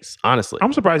a case. Honestly,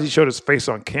 I'm surprised he showed his face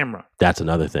on camera. That's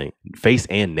another thing. Face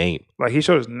and name. Like, he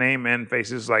showed his name and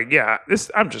face. It's like, yeah,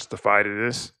 I'm justified in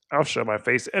this. I'll show my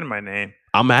face and my name.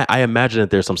 I imagine that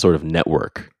there's some sort of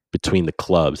network between the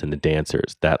clubs and the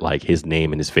dancers that like his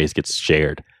name and his face gets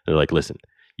shared. They're like, listen,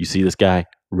 you see this guy?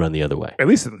 Run the other way. At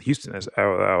least in Houston,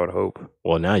 I would hope.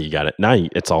 Well, now you got it. Now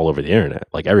it's all over the internet.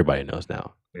 Like, everybody knows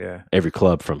now. Yeah. Every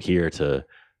club from here to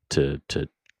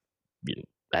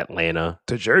Atlanta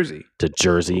to Jersey.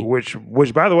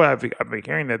 Which by the way, I've been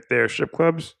hearing that their strip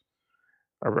clubs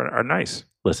are nice.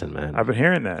 Listen, man. I've been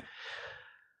hearing that.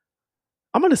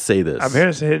 I'm gonna say this. I'm hearing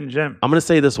it's a hidden gem. I'm gonna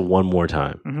say this one more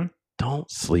time. Mm-hmm. Don't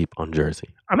sleep on Jersey.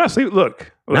 I'm not sleeping.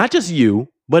 Look, not just you,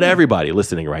 but everybody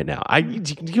listening right now.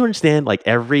 Do you understand? Like,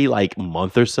 every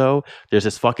month or so, there's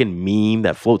this fucking meme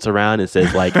that floats around and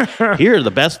says like, "Here are the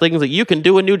best things that you can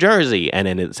do in New Jersey," and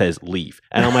then it says "leave."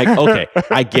 And I'm like, okay,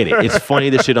 I get it. It's funny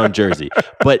the shit on Jersey,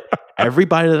 but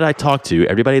everybody that I talk to,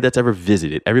 everybody that's ever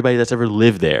visited, everybody that's ever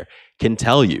lived there, can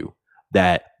tell you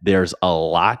that there's a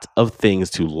lot of things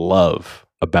to love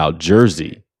about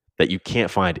Jersey that you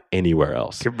can't find anywhere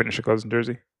else. Have you been to strip clubs in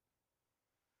Jersey?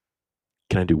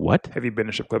 Can I do what? Have you been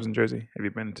to strip clubs in Jersey? Have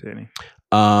you been to any?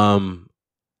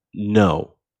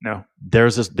 No. No. There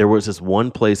was this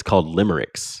one place called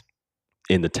Limericks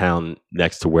in the town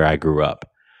next to where I grew up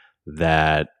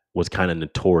that was kind of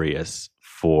notorious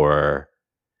for,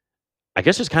 I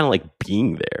guess, just kind of like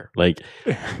being there. Like,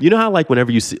 you know how like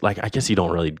whenever you see, like, I guess you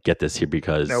don't really get this here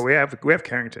because No, we have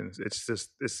Carrington's. It's a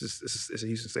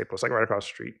Houston staple. It's like right across the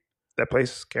street. That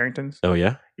place, Carrington's. Oh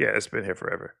yeah, Yeah, it's been here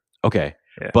forever. okay.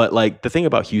 Yeah. But like the thing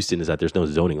about Houston is that there's no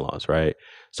zoning laws, right?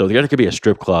 So there could be a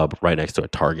strip club right next to a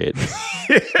Target.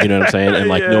 You know what I'm saying? And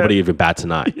like Yeah. nobody even bats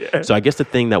an eye. Yeah. So I guess the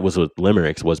thing that was with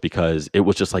Limericks was because it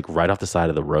was just like right off the side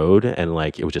of the road and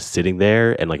like it was just sitting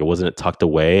there and like it wasn't tucked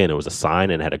away and it was a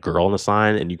sign and it had a girl on the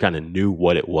sign and you kind of knew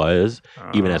what it was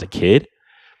even as a kid.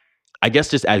 I guess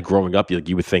just as growing up,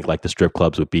 you would think like the strip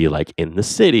clubs would be like in the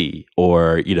city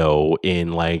or, you know,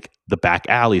 in like the back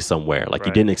alley somewhere. Like you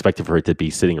Right. didn't expect it for it to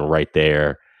be sitting right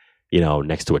there, you know,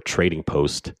 next to a trading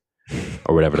post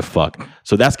or whatever the fuck.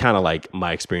 So that's kind of like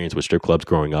my experience with strip clubs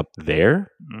growing up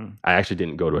there. Mm. I actually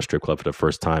didn't go to a strip club for the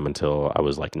first time until I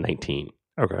was like 19,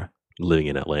 Okay. living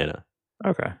in Atlanta.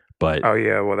 Okay. But Oh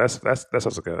yeah. Well, that's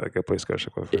also a good place to go to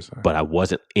strip club first time. but I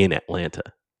wasn't in Atlanta.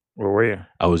 Where were you?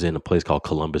 I was in a place called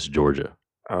Columbus, Georgia,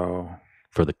 Oh.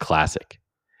 for the classic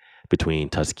between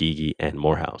Tuskegee and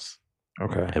Morehouse.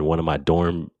 Okay. And one of my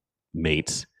dorm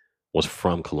mates was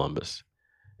from Columbus,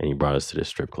 and he brought us to this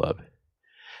strip club.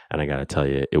 And I gotta tell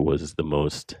you, it was the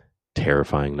most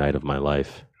terrifying night of my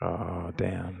life. Oh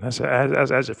damn. That's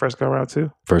as your first go around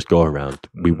too. First go around,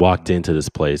 we walked into this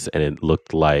place, and it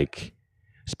looked like.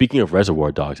 Speaking of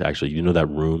Reservoir Dogs, actually, you know that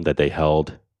room that they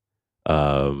held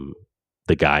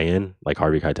the guy in, like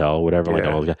Harvey Keitel or whatever, like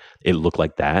Yeah. all the guy. It looked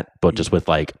like that, but just with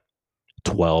like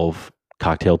 12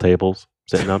 cocktail tables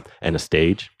sitting up and a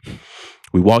stage.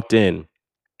 We walked in,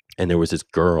 and there was this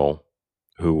girl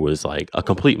who was like a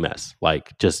complete mess,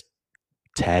 like just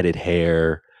tatted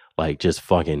hair, like just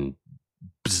fucking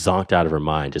zonked out of her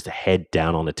mind, just head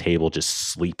down on the table,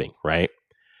 just sleeping, right?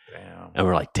 Damn. And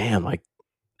we're like, damn, like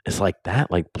it's like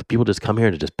that. Like people just come here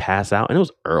to just pass out. And it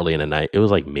was early in the night. It was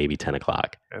like maybe 10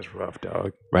 o'clock, That's rough,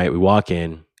 dog. right? We walk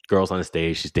in, girl's on the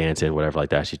stage, she's dancing, whatever like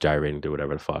that. She's gyrating, do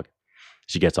whatever the fuck.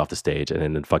 She gets off the stage, and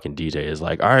then the fucking DJ is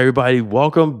like, all right, everybody,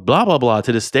 welcome, blah, blah, blah,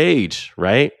 to the stage,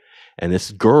 right? And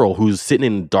this girl who's sitting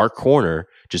in the dark corner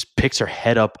just picks her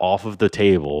head up off of the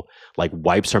table, like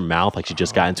wipes her mouth like she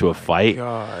just got into a fight.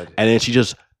 God. And then she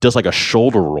just does like a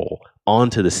shoulder roll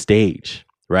onto the stage,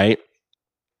 right?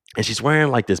 And she's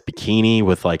wearing like this bikini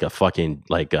with like a fucking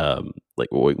like what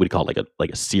do you call it?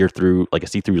 like a see-through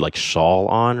like shawl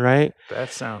on, right?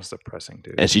 That sounds depressing,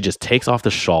 dude. And she just takes off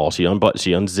the shawl. She unties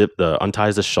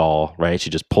the shawl, right? She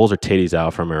just pulls her titties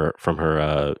out from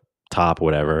her top,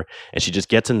 whatever, and she just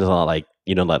gets into like,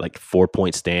 you know, like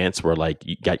 4-point stance where like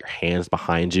you got your hands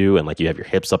behind you and like you have your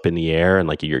hips up in the air and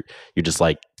like you're just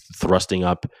like thrusting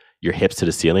up your hips to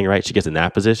the ceiling, right? She gets in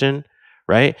that position,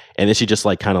 right? And then she just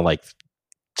like kind of like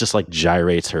just like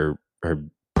gyrates her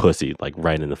pussy like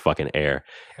right in the fucking air,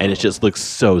 and it just looks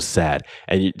so sad.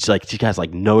 And it's like she has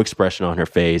like no expression on her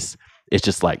face. It's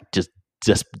just like just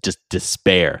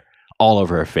despair all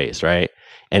over her face, right?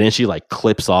 And then she like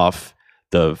clips off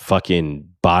the fucking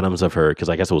bottoms of her, because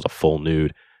I guess it was a full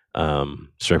nude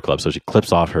strip club, so she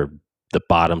clips off the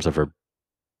bottoms of her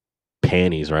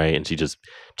panties, right? And she just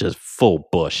full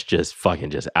bush, just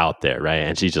out there, right?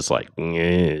 And she's just like,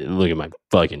 look at my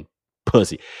fucking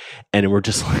pussy. And we're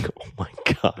just like, oh my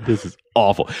God, this is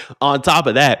awful. On top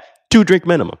of that, 2-drink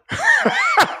minimum.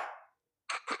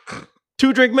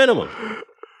 2-drink minimum.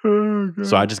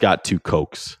 So I just got 2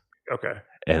 Cokes. Okay.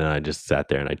 And I just sat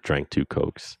there and I drank 2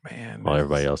 Cokes. Man. While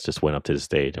everybody else just went up to the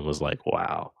stage and was like,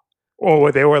 wow.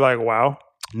 Oh, they were like, wow.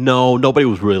 No, nobody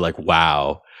was really like,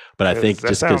 wow. But I think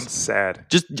that sounds sad.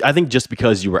 I think just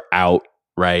because you were out,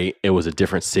 right? It was a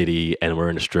different city and we're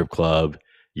in a strip club.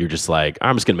 You're just like,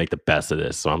 I'm just going to make the best of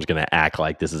this. So I'm just going to act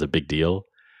like this is a big deal.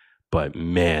 But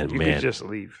man, You could just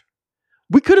leave.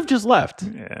 we could have just left.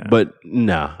 Yeah. But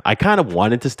no, I kind of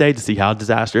wanted to stay to see how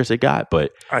disastrous it got,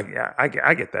 but I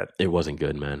get that. it wasn't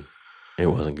good, man. It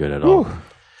wasn't good at Whew.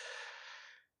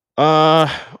 all.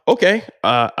 Okay.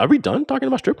 Are we done talking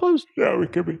about strip clubs? Yeah, we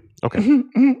could be. Okay.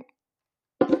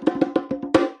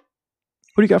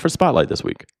 What do you got for Spotlight this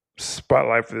week?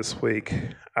 Spotlight for this week.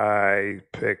 I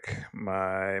pick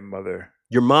my mother.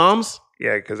 Your mom's?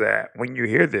 Yeah, because when you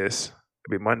hear this,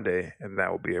 it'll be Monday, and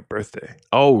that will be her birthday.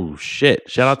 Oh, shit.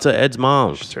 Shout out to Ed's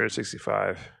mom. She turned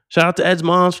 65. Shout out to Ed's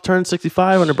mom's for turning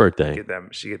 65 on her birthday.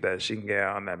 She can get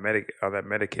on that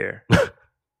Medicare.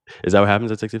 Is that what happens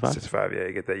at 65? 65, yeah.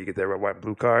 You get that red, white, and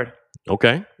blue card.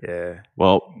 Okay. Yeah.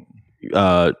 Well,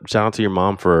 shout out to your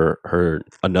mom for her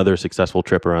another successful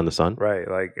trip around the sun. Right.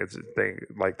 Like it's a thing.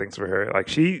 Like thanks for her. Like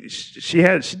she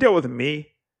dealt with me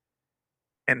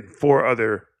and 4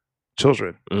 other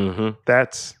children. Mm-hmm.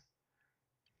 That's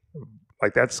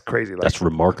crazy. Like, that's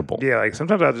remarkable. Yeah. Like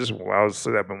sometimes I was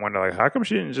sit up and wonder like how come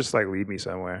she didn't just like leave me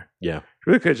somewhere? Yeah. She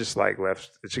really could have just like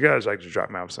left. She could have like just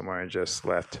dropped me off somewhere and just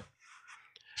left.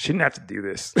 She didn't have to do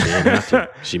this. She didn't have to.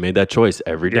 She made that choice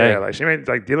every day. Yeah, like she made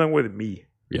like dealing with me.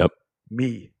 Yep.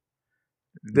 Me.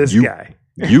 This guy.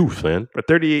 Youth, man. For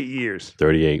 38 years.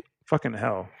 38. Fucking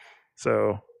hell.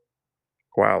 So,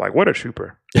 wow, like what a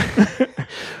trooper.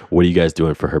 What are you guys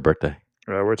doing for her birthday?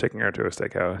 We're taking her to a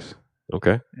steakhouse.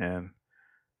 Okay. And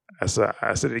I said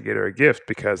to get her a gift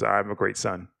because I'm a great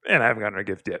son. And I haven't gotten her a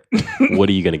gift yet. What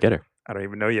are you going to get her? I don't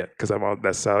even know yet because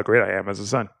that's how great I am as a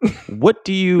son. What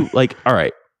do you like? All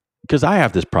right. Because I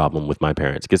have this problem with my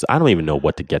parents because I don't even know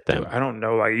what to get them. I don't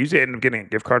know. Like, usually I end up getting a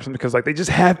gift card from them because, like, they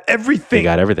just have everything. They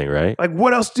got everything, right? Like,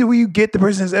 what else do you get? The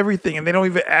person has everything, and they don't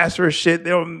even ask for shit. They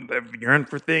don't yearn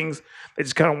for things. They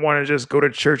just kind of want to just go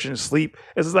to church and sleep.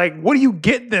 It's like, what do you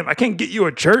get them? I can't get you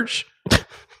a church.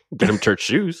 Get them church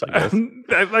shoes, I guess.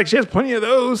 Like, she has plenty of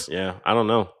those. Yeah, I don't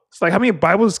know. It's like, how many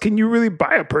Bibles can you really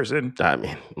buy a person? I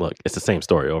mean, look, it's the same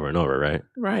story over and over, right?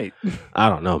 Right. I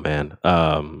don't know, man.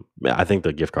 I think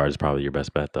the gift card is probably your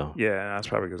best bet, though. Yeah, that's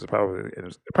probably because it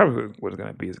probably was going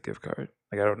to be as a gift card.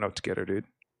 Like, I don't know what to get her, dude.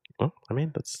 Well, I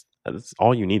mean, that's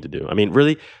all you need to do. I mean,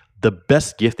 really, the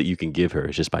best gift that you can give her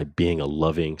is just by being a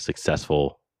loving,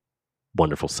 successful,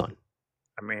 wonderful son.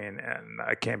 I mean, and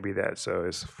I can't be that, so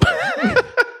it's.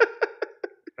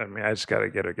 I mean, I just got to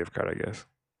get her a gift card, I guess.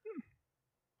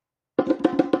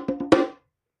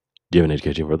 Do you have an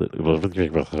education for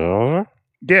the?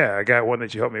 Yeah, I got one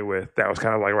that you helped me with. That was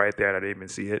kind of like right there, and I didn't even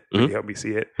see it. Mm-hmm. You helped me see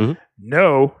it. Mm-hmm.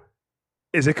 No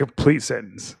is a complete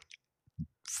sentence.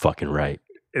 Fucking right.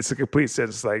 It's a complete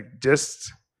sentence. Like,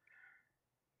 just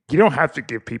you don't have to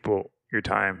give people your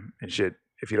time and shit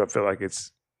if you don't feel like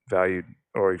it's valued,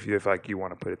 or if you feel like you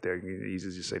want to put it there. You can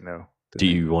easily just say no. Do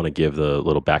you want to give the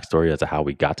little backstory as to how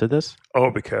we got to this?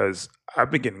 Oh, because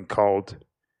I've been getting called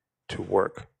to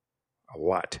work a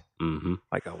lot. Mm-hmm.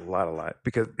 Like a lot.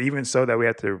 Because even so that we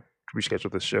had to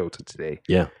reschedule the show to today.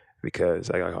 Yeah. Because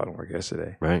I got called to work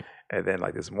yesterday. Right. And then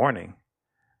like this morning,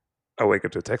 I wake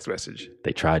up to a text message.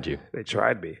 They tried you. They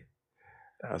tried me.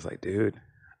 I was like, dude.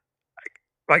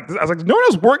 I was like, no one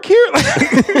else work here?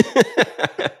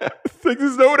 Like,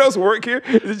 does no one else work here?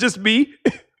 Is it just me?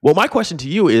 Well, my question to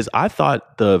you is, I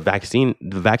thought the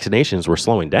vaccinations were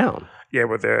slowing down. Yeah,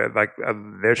 but they're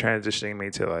transitioning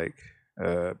me to like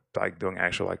doing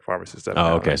actual like pharmacy stuff. Oh,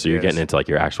 now. okay. Like, So you're getting into like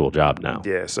your actual job now.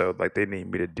 Yeah. So like they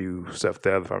need me to do stuff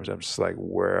to other pharmacies. I'm just like,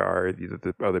 where are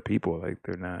the other people? Like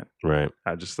they're not. Right.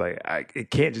 I just like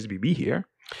it can't just be me here.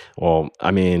 Well,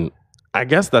 I mean, I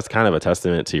guess that's kind of a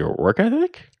testament to your work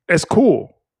ethic. It's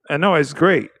cool. I know it's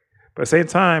great, but at the same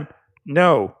time,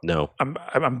 no.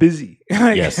 I'm busy.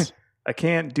 Like, yes. I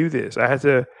can't do this. I had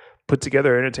to put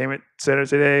together an entertainment center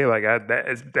today. Like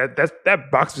that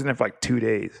box was in there for like 2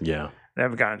 days. Yeah. I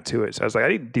haven't gotten to it. So I was like, I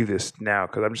need to do this now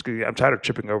because I'm tired of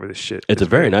tripping over this shit. It's a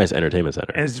very nice entertainment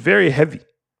center. And it's very heavy.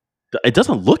 It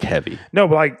doesn't look heavy. No,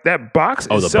 but like that box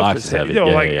the itself box is is heavy. heavy. You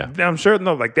know, Yeah, like I'm sure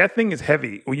like that thing is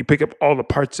heavy when you pick up all the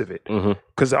parts of it.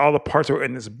 Because all the parts were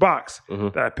in this box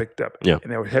that I picked up. Yeah.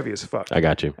 And they were heavy as fuck. I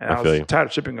got you. And I feel was you. tired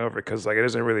of tripping over it because like it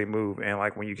doesn't really move. And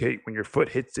like when your foot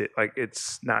hits it, like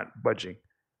it's not budging.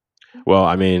 Well,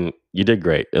 I mean, you did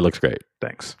great. It looks great.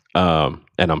 Thanks. And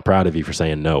I'm proud of you for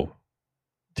saying no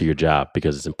to your job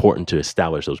because it's important to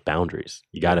establish those boundaries.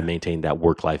 You got to maintain that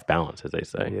work-life balance, as they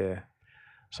say. Yeah.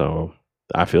 So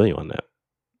I feel you on that.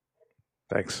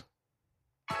 Thanks.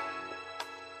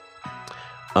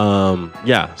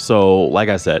 Yeah. So like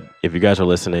I said, if you guys are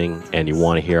listening and you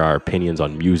want to hear our opinions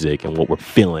on music and what we're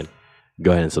feeling,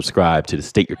 go ahead and subscribe to the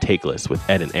State Your Take list with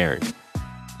Ed and Aaron.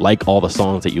 Like all the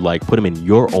songs that you like, put them in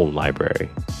your own library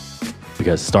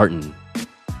because starting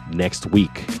next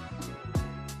week,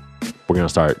 we're going to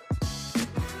start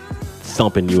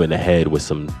thumping you in the head with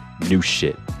some new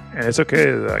shit. And it's okay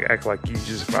to like, act like you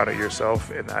just found it yourself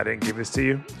and I didn't give this to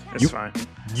you. It's fine.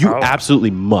 You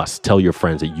absolutely must tell your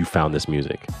friends that you found this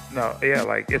music. No, yeah,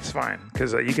 like it's fine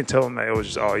because you can tell them that it was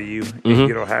just all you.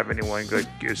 You don't have anyone like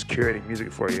just curating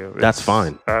music for you. That's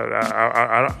fine.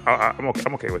 I'm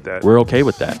okay with that. We're okay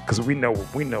with that because we know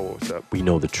what's up. We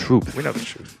know the truth. We know the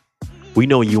truth. We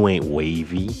know you ain't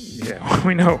wavy. Yeah,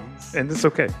 we know, and it's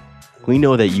okay. We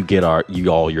know that you get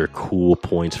all your cool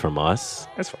points from us.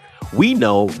 That's fine. We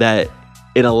know that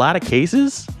in a lot of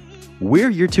cases, we're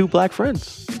your two black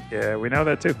friends. Yeah, we know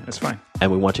that too. It's fine.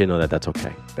 And we want you to know that that's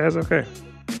okay. That's okay.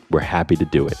 We're happy to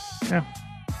do it. Yeah.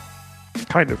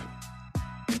 Kind of.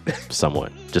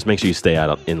 Somewhat. Just make sure you stay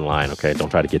in line, okay? Don't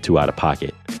try to get too out of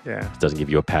pocket. Yeah. It doesn't give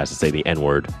you a pass to say the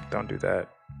N-word. Don't do that.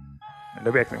 And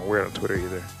don't be acting weird on Twitter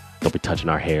either. Don't be touching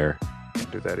our hair.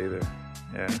 Don't do that either.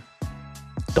 Yeah.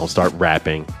 Don't start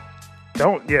rapping.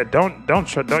 Don't. You don't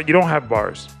have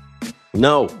bars.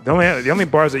 No. The only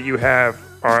bars that you have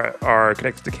are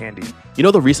connected to Candy. You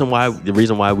know the reason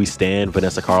why we stand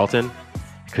Vanessa Carlton?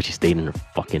 Because she stayed in her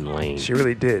fucking lane. She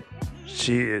really did.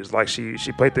 She is like she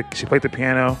played the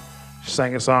piano, she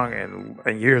sang a song,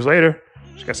 and years later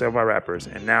she got sampled by rappers,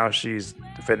 and now she's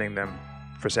defending them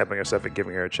for sampling herself and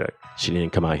giving her a check. She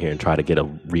didn't come out here and try to get a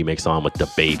remix on with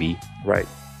DaBaby. Right.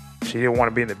 She didn't want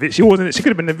to be in the video. She wasn't. She could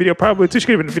have been in the video probably too. She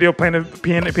could have been in the video playing the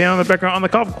piano in the background on the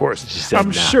golf course.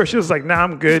 I'm sure she was like, "Nah,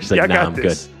 I'm good. She's like, I got I'm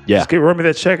this. good. Yeah, just run me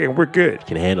that check and we're good. You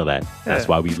can handle that. That's Yeah.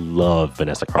 why we love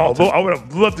Vanessa Carlton. Although I would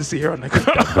have loved to see her on the golf.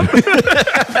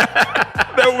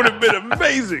 That would have been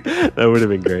amazing. That would have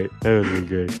been great.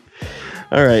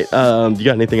 All right. You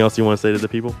got anything else you want to say to the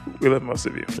people? We love most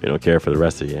of you. We don't care for the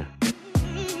rest of you.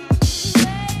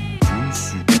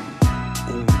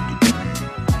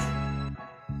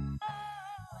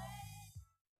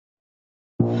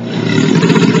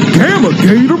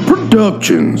 Gator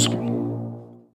Productions.